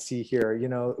that I see here.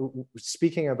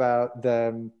 Speaking about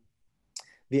the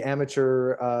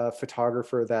amateur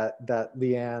photographer that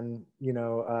Leanne,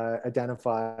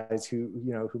 identifies,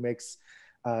 who makes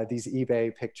these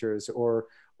eBay pictures, or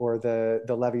the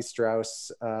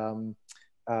Levi-Strauss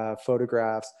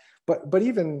photographs, but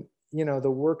even,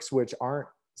 the works which aren't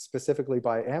specifically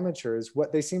by amateurs,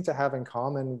 what they seem to have in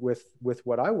common with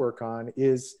what I work on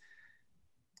is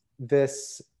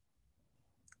this,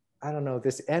 I don't know,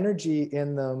 this energy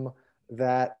in them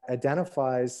that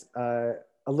identifies a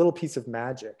little piece of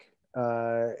magic.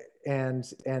 And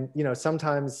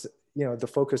sometimes, the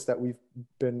focus that we've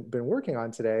been working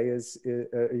on today is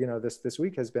this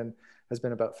week has been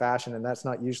about fashion, and that's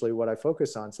not usually what I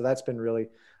focus on. So that's been really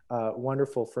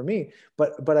wonderful for me.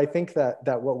 But I think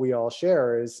that what we all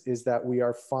share is that we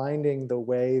are finding the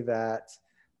way that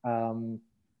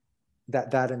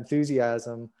that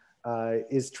enthusiasm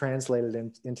is translated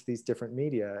into these different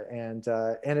media, and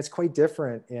it's quite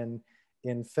different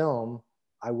in film,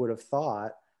 I would have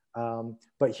thought.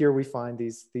 But here we find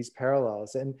these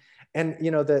parallels, and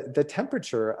the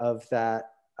temperature of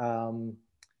that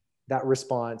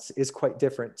response is quite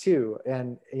different too.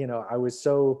 And I was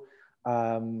so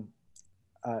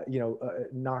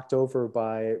knocked over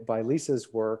by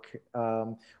Lisa's work,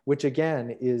 which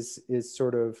again is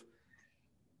sort of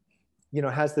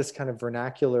has this kind of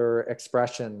vernacular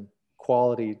expression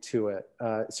quality to it.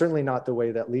 Certainly not the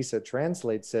way that Lisa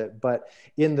translates it, but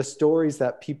in the stories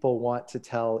that people want to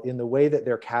tell, in the way that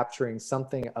they're capturing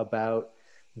something about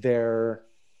their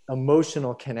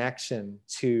emotional connection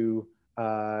to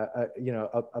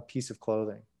a piece of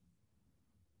clothing.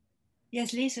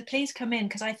 Yes, Lisa, please come in,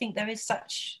 because I think there is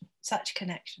such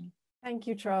connection. Thank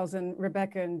you, Charles and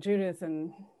Rebecca and Judith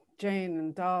and Jane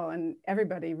and Dal and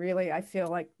everybody. Really, I feel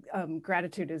like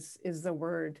gratitude is the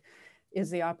word, is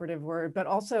the operative word. But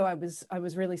also I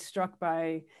was really struck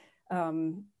by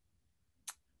the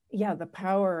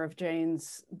power of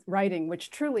Jane's writing, which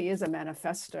truly is a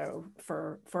manifesto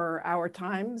for our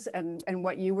times, and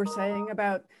what you were saying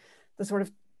about the sort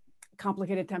of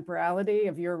complicated temporality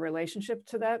of your relationship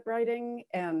to that writing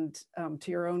and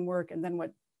to your own work, and then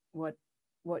what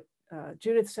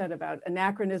Judith said about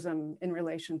anachronism in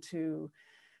relation to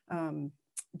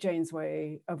Jane's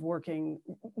way of working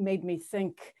made me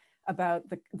think about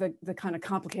the kind of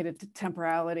complicated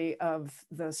temporality of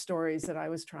the stories that I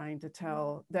was trying to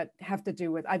tell that have to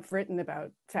do with, I've written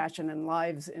about fashion and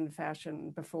lives in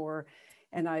fashion before,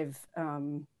 and I'm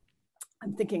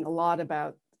thinking a lot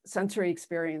about sensory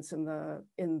experience and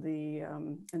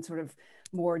sort of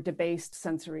more debased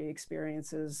sensory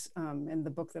experiences in the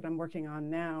book that I'm working on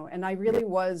now. And I really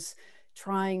was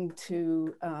trying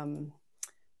to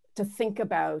think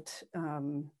about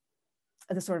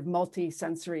the sort of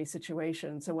multi-sensory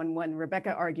situation. So when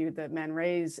Rebecca argued that Man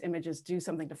Ray's images do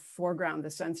something to foreground the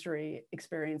sensory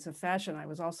experience of fashion, I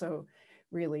was also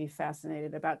really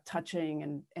fascinated about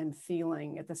touching and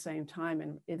feeling at the same time,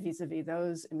 and vis-a-vis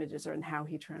those images and how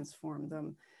he transformed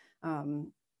them.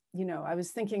 You know, I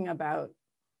was thinking about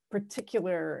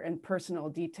particular and personal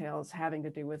details having to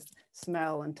do with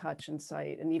smell and touch and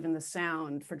sight, and even the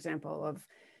sound, for example, of,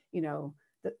 you know,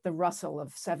 the rustle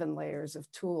of 7 layers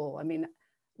of tulle. I mean,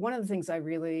 one of the things I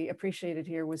really appreciated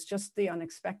here was just the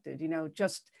unexpected, you know,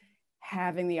 just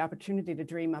having the opportunity to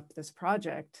dream up this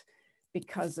project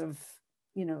because of,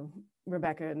 you know,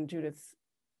 Rebecca and Judith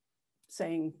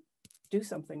saying, do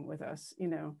something with us, you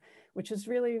know, which is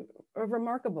really a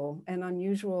remarkable and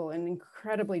unusual and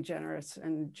incredibly generous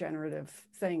and generative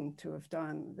thing to have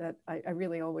done that I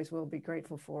really always will be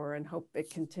grateful for and hope it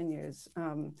continues.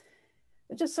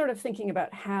 Just sort of thinking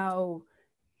about how,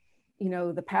 you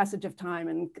know, the passage of time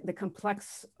and the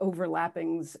complex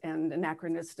overlappings and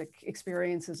anachronistic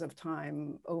experiences of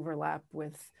time overlap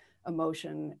with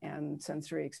emotion and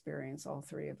sensory experience, all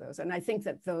 3 of those. And I think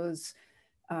that those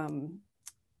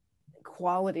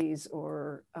qualities,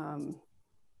 or,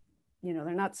 you know,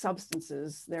 they're not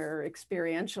substances, they're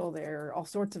experiential, they're all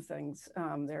sorts of things.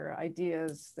 They're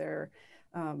ideas,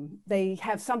 they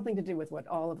have something to do with what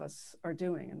all of us are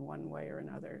doing in one way or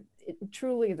another.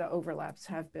 Truly, the overlaps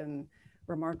have been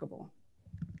remarkable.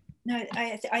 No,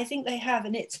 I think they have,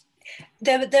 and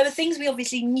there were things we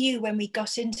obviously knew when we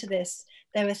got into this.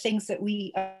 There were things that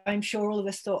I'm sure all of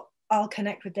us thought, I'll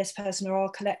connect with this person or I'll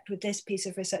connect with this piece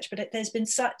of research, but there's been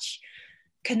such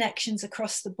connections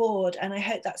across the board, and I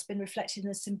hope that's been reflected in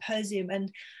the symposium.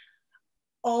 And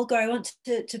Olga, I want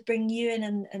to bring you in,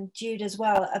 and Jude as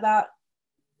well, about,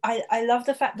 I love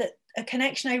the fact that a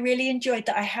connection I really enjoyed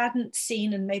that I hadn't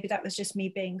seen, and maybe that was just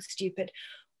me being stupid,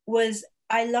 was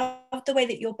I love the way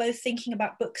that you're both thinking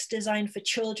about books designed for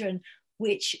children,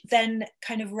 which then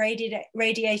kind of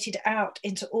radiated out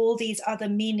into all these other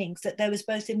meanings, that there was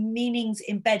both meanings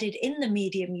embedded in the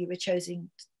medium you'd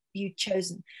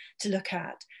chosen to look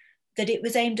at, that it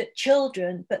was aimed at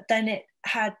children, but then it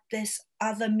had this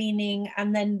other meaning,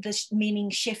 and then this meaning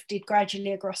shifted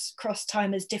gradually across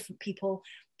time as different people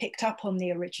picked up on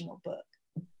the original book.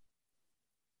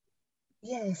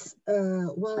 Yes,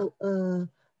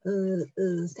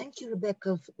 thank you,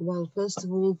 Rebecca. Well, first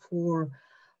of all, for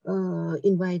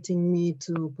inviting me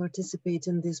to participate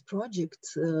in this project.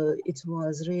 It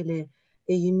was really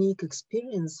a unique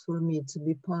experience for me to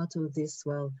be part of this,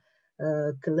 well,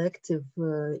 collective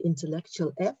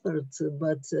intellectual effort,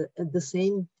 but at the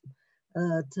same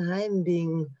time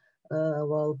being,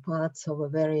 well, part of a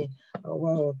very,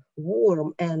 well,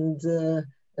 warm and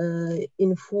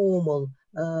informal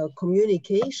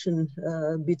communication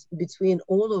between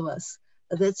all of us.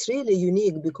 That's really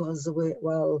unique, because we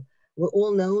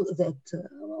all know that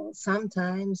well,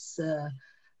 sometimes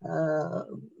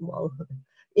well,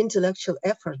 intellectual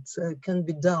efforts can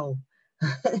be dull.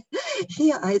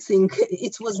 Here, I think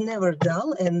it was never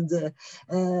dull, and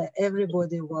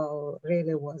everybody, well,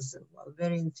 really was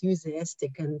very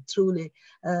enthusiastic and truly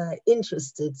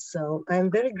interested. So I'm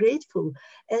very grateful,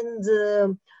 and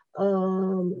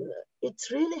it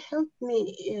really helped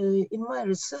me in my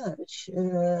research,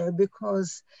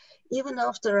 because even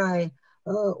after I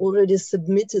already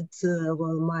submitted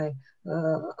well, my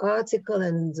article,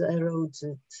 and I wrote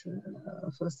it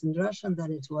first in Russian,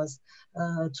 then it was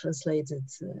translated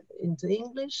into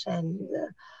English, and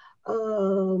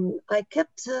I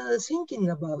kept thinking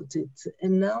about it,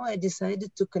 and now I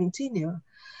decided to continue.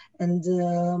 And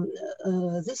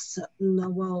this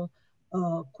well,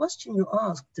 question you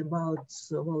asked about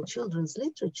well, children's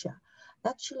literature,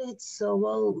 actually it's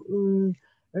well,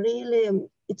 really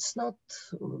it's not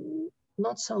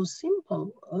so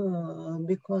simple,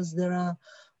 because there are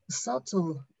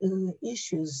subtle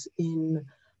issues in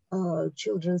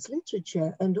children's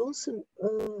literature, and also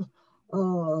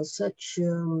such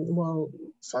well,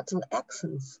 subtle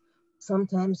accents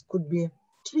sometimes could be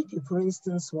tricky. For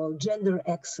instance, well, gender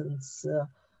accents.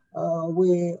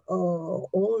 We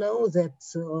all know that,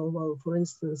 well, for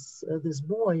instance, this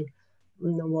boy,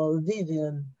 well,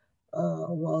 Vivian,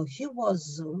 well, he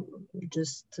was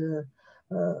just,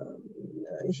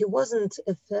 he wasn't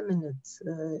effeminate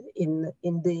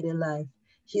in daily life.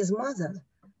 His mother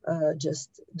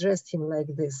just dressed him like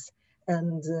this.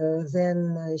 And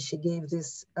then she gave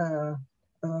these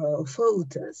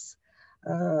photos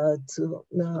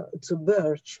to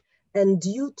Birch. And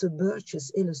due to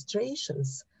Birch's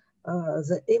illustrations,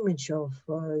 the image of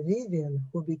Vivian,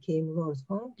 who became Lord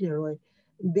Fauntleroy,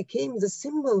 became the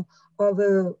symbol of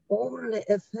an overly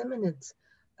effeminate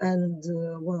and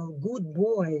well, good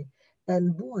boy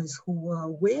and boys who were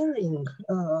wearing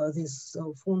this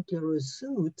Fauntleroy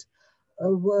suit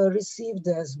were received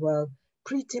as well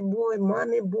pretty boy,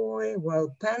 money boy,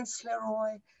 well, Pants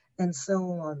Leroy, and so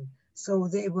on. So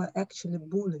they were actually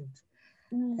bullied.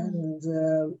 And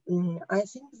I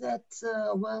think that,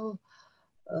 well,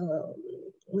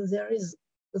 there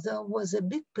was a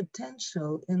big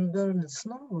potential in Bernard's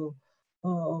novel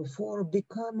for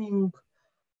becoming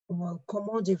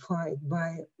commodified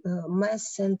by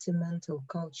mass sentimental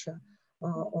culture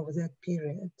of that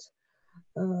period.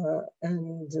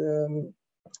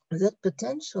 That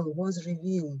potential was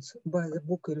revealed by the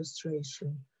book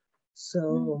illustration.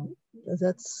 So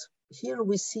that's, here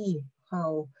we see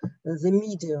how the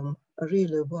medium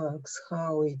really works,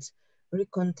 how it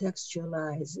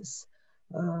recontextualizes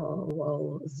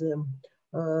well, the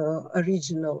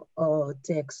original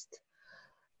text.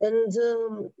 And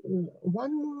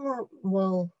one more,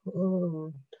 well,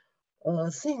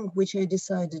 thing which I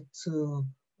decided to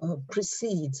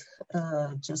proceed,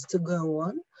 just to go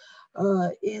on,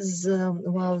 is,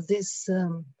 well, this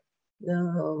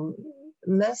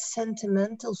mass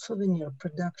sentimental souvenir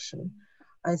production.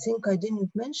 I think I didn't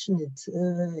mention it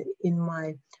in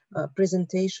my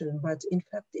presentation, but in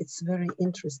fact, it's very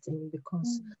interesting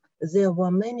because there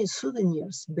were many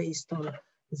souvenirs based on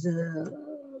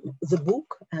the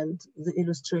book and the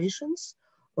illustrations,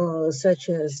 such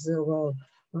as, well,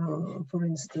 for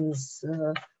instance,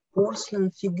 porcelain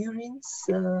figurines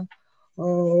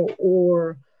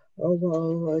or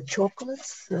well,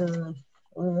 chocolates,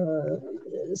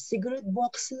 cigarette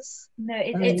boxes,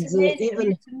 it's amazing.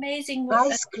 even it's amazing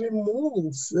what, ice cream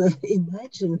molds.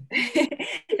 Imagine.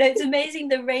 It's amazing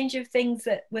the range of things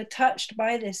that were touched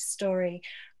by this story.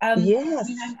 Yes,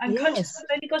 I'm yes. conscious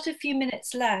we've only got a few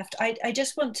minutes left. I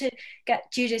just want to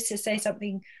get Judith to say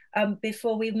something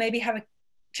before we maybe have a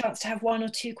chance to have one or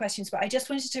two questions, but I just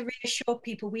wanted to reassure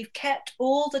people we've kept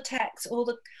all the texts, all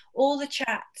the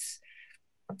chats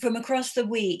from across the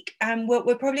week, and what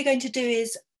we're probably going to do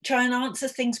is try and answer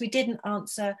things we didn't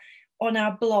answer on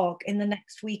our blog in the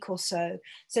next week or so.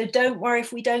 So don't worry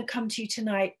if we don't come to you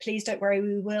tonight, please don't worry,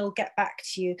 we will get back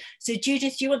to you. So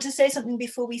Judith, do you want to say something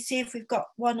before we see if we've got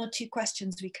one or two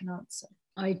questions we can answer?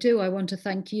 I do. I want to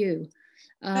thank you.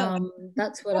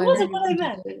 That's what that I wasn't really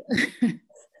what I meant.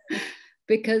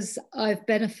 Because I've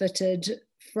benefited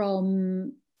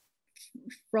from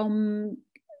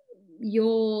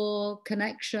your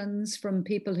connections, from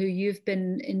people who you've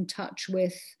been in touch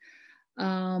with,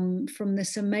 from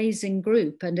this amazing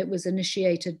group, and it was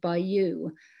initiated by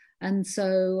you. And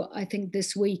so I think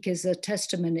this week is a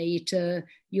testimony to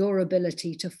your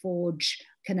ability to forge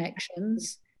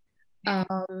connections,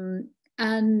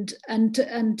 and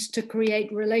to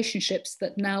create relationships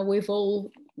that now we've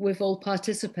all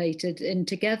participated in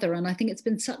together. And I think it's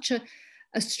been such a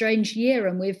strange year,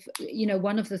 and we've, you know,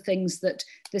 one of the things that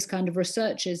this kind of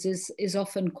research is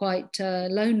often quite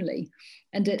lonely,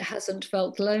 and it hasn't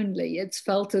felt lonely. It's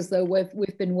felt as though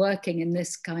we've been working in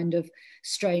this kind of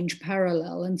strange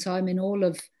parallel. And so I'm in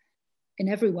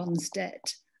everyone's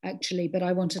debt, actually, but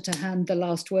I wanted to hand the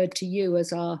last word to you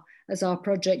as our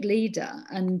project leader,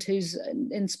 and who's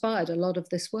inspired a lot of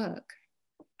this work.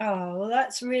 Oh, well,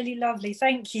 that's really lovely.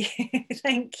 Thank you.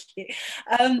 Thank you.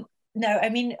 No, I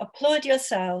mean, applaud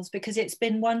yourselves, because it's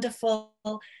been wonderful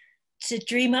to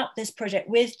dream up this project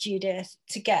with Judith,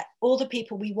 to get all the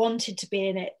people we wanted to be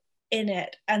in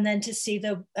it, and then to see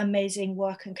the amazing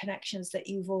work and connections that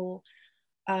you've all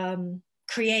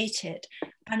created.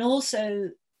 And also,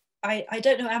 I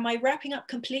don't know, am I wrapping up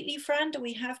completely, Fran? Do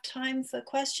we have time for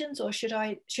questions, or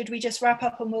should we just wrap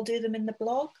up and we'll do them in the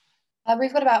blog?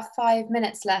 We've got about 5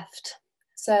 minutes left,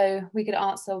 so we could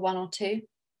answer one or two.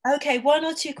 Okay, one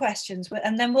or two questions,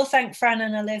 and then we'll thank Fran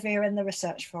and Olivia in the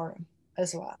research forum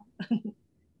as well.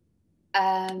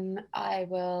 I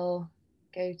will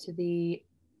go to the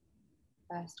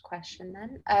first question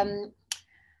then.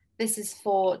 This is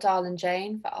for Dal and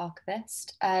Jane for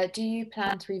Archivist. Do you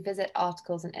plan to revisit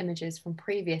articles and images from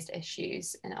previous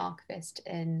issues in Archivist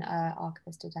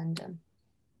Addendum?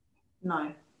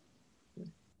 No.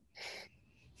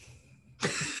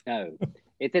 No,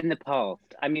 it's in the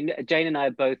past. I mean, Jane and I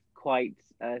are both quite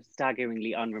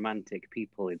staggeringly unromantic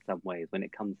people in some ways when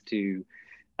it comes to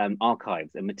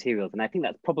archives and materials. And I think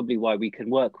that's probably why we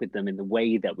can work with them in the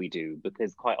way that we do,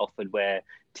 because quite often we're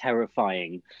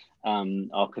terrifying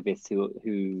archivists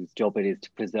whose job it is to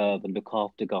preserve and look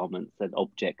after garments and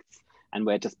objects. And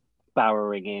we're just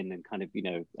burrowing in and kind of, you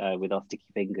know, with our sticky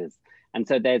fingers. And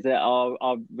so there's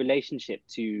our relationship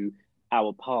to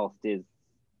our past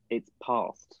it's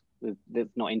past.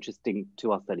 That's not interesting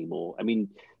to us anymore. I mean,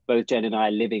 both Jen and I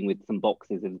are living with some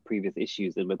boxes of previous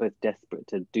issues, and we're both desperate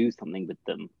to do something with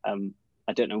them.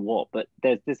 I don't know what, but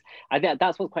there's this, I think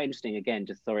that's what's quite interesting. Again,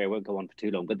 just sorry, I won't go on for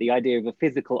too long, but the idea of a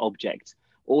physical object,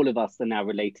 all of us are now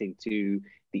relating to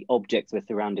the objects we're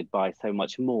surrounded by so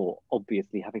much more,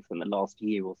 obviously having spent the last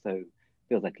year or so,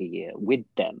 feels like a year, with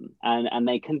them. And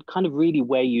they can kind of really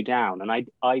weigh you down. And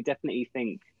I definitely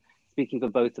think, speaking for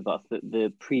both of us, that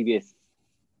the previous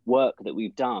work that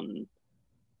we've done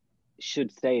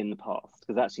should stay in the past,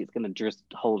 because actually it's going to just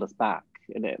hold us back.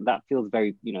 And that feels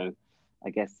very, you know, I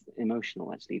guess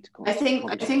emotional actually. I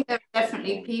think there are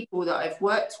definitely people that I've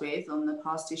worked with on the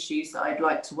past issues that I'd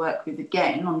like to work with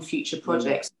again on future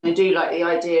projects. I do like the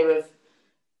idea of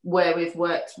where we've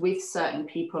worked with certain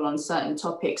people on certain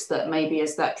topics, that maybe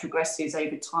as that progresses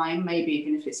over time, maybe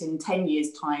even if it's in 10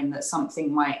 years time, that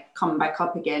something might come back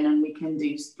up again and we can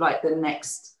do like the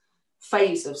next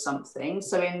phase of something.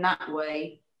 So in that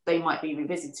way, they might be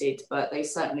revisited, but they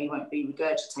certainly won't be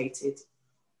regurgitated.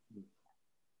 Thank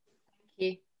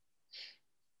you.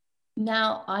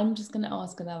 Now, I'm just going to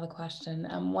ask another question.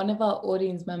 One of our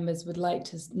audience members would like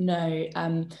to know,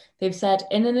 they've said,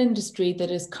 in an industry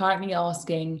that is currently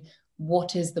asking,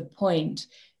 what is the point?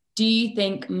 Do you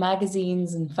think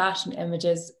magazines and fashion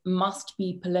images must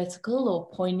be political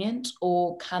or poignant,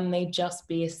 or can they just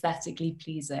be aesthetically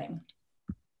pleasing?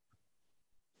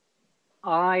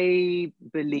 I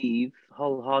believe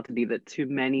wholeheartedly that too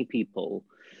many people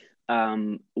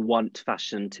want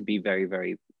fashion to be very,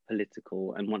 very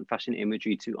political and want fashion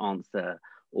imagery to answer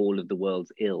all of the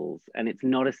world's ills. And it's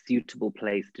not a suitable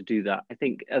place to do that. I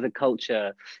think as a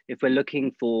culture, if we're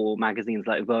looking for magazines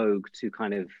like Vogue to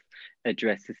kind of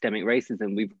address systemic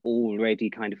racism, we've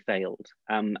already kind of failed.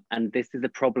 And this is a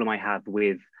problem I have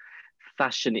with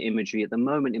fashion imagery at the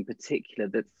moment in particular,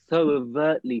 that's so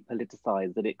overtly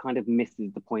politicized that it kind of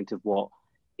misses the point of what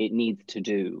it needs to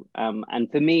do.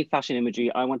 And for me, fashion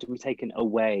imagery, I want to be taken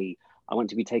away. I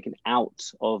want to be taken out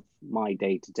of my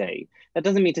day-to-day. That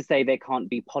doesn't mean to say there can't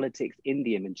be politics in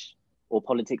the image or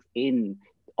politics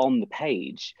on the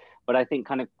page, but I think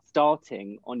kind of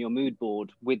starting on your mood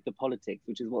board with the politics,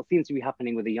 which is what seems to be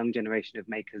happening with a young generation of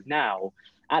makers now,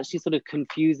 actually sort of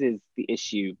confuses the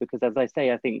issue. Because as I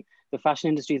say, I think the fashion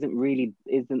industry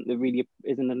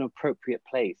isn't an appropriate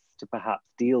place to perhaps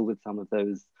deal with some of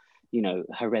those, you know,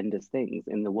 horrendous things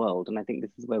in the world. And I think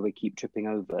this is where we keep tripping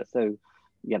over. So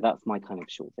yeah, that's my kind of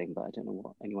short thing, but I don't know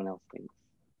what anyone else thinks.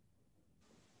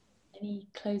 Any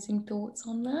closing thoughts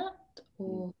on that?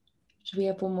 Or should we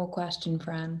have one more question,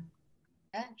 Fran?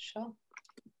 Yeah, sure.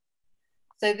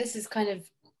 So this is kind of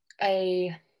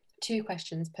two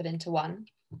questions put into one.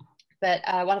 But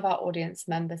one of our audience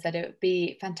members said it would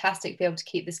be fantastic to be able to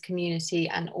keep this community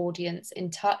and audience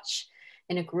in touch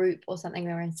in a group or something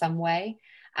or in some way.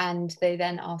 And they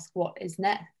then ask what is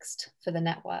next for the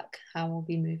network, how we'll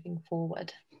be moving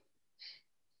forward.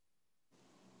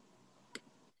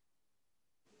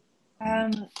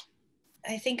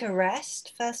 I think a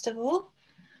rest, first of all.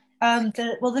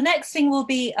 The next thing will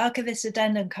be Archivist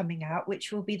Addendum coming out,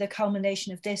 which will be the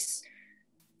culmination of this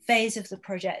phase of the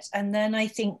project. And then I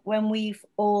think when we've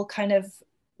all kind of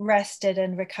rested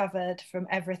and recovered from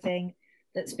everything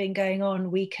that's been going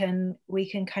on, we can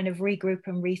kind of regroup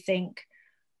and rethink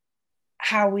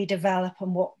how we develop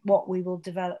and what we will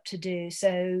develop to do.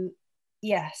 So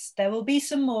yes, there will be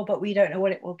some more, but we don't know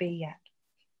what it will be yet.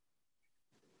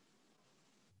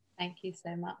 Thank you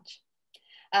so much.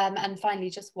 And finally,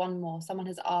 just one more. Someone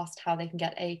has asked how they can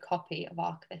get a copy of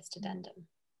Archivist Addendum.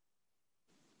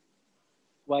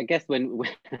 Well, I guess when we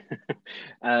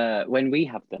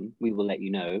have them, we will let you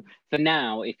know. For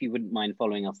now, if you wouldn't mind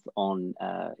following us on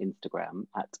Instagram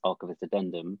at Archivist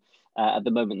Addendum, at the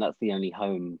moment, that's the only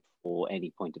home for any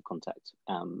point of contact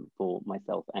for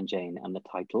myself and Jane and the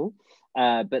title.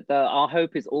 But our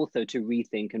hope is also to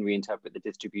rethink and reinterpret the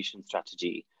distribution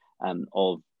strategy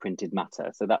of printed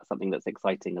matter. So that's something that's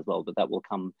exciting as well, but that will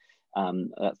come,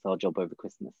 that's our job over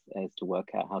Christmas, is to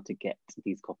work out how to get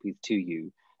these copies to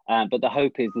you. But the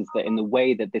hope is that in the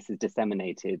way that this is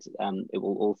disseminated, it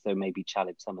will also maybe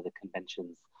challenge some of the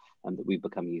conventions that we've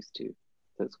become used to.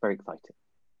 So it's very exciting.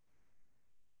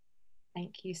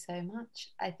 Thank you so much.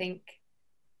 I think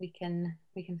we can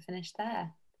finish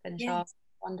there, finish Yeah. our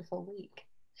wonderful week.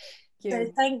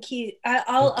 So thank you.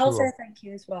 I'll say thank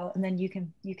you as well, and then you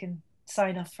can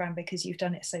sign off, Fran, because you've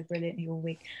done it so brilliantly all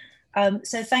week.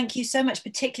 So thank you so much,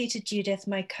 particularly to Judith,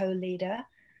 my co-leader.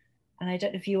 And I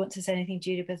don't know if you want to say anything,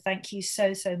 Judith, but thank you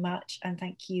so much, and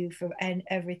thank you for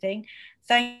everything.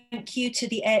 Thank you to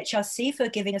the AHRC for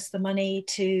giving us the money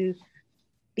to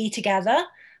be together.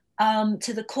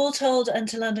 to the Courtauld and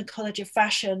to London College of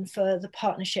Fashion for the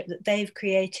partnership that they've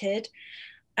created.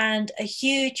 And a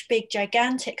huge, big,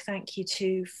 gigantic thank you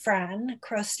to Fran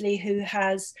Crossley, who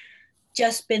has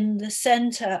just been the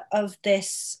center of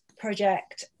this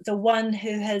project, the one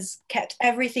who has kept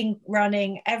everything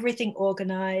running, everything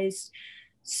organized,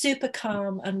 super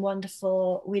calm and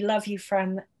wonderful. We love you,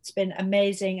 Fran. It's been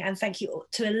amazing. And thank you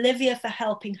to Olivia for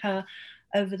helping her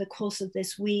over the course of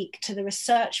this week, to the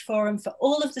Research Forum for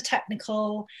all of the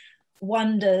technical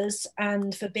wonders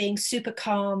and for being super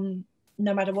calm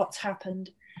no matter what's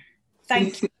happened.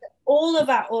 Thank you to all of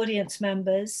our audience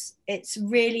members. It's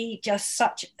really just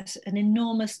such an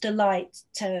enormous delight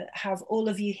to have all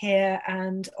of you here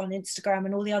and on Instagram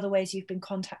and all the other ways you've been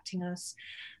contacting us.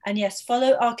 And yes,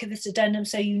 follow Archivist Addendum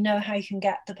so you know how you can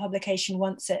get the publication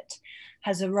once it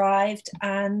has arrived.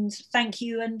 And thank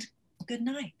you and good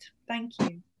night. Thank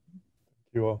you.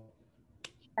 You all.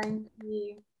 Thank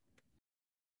you.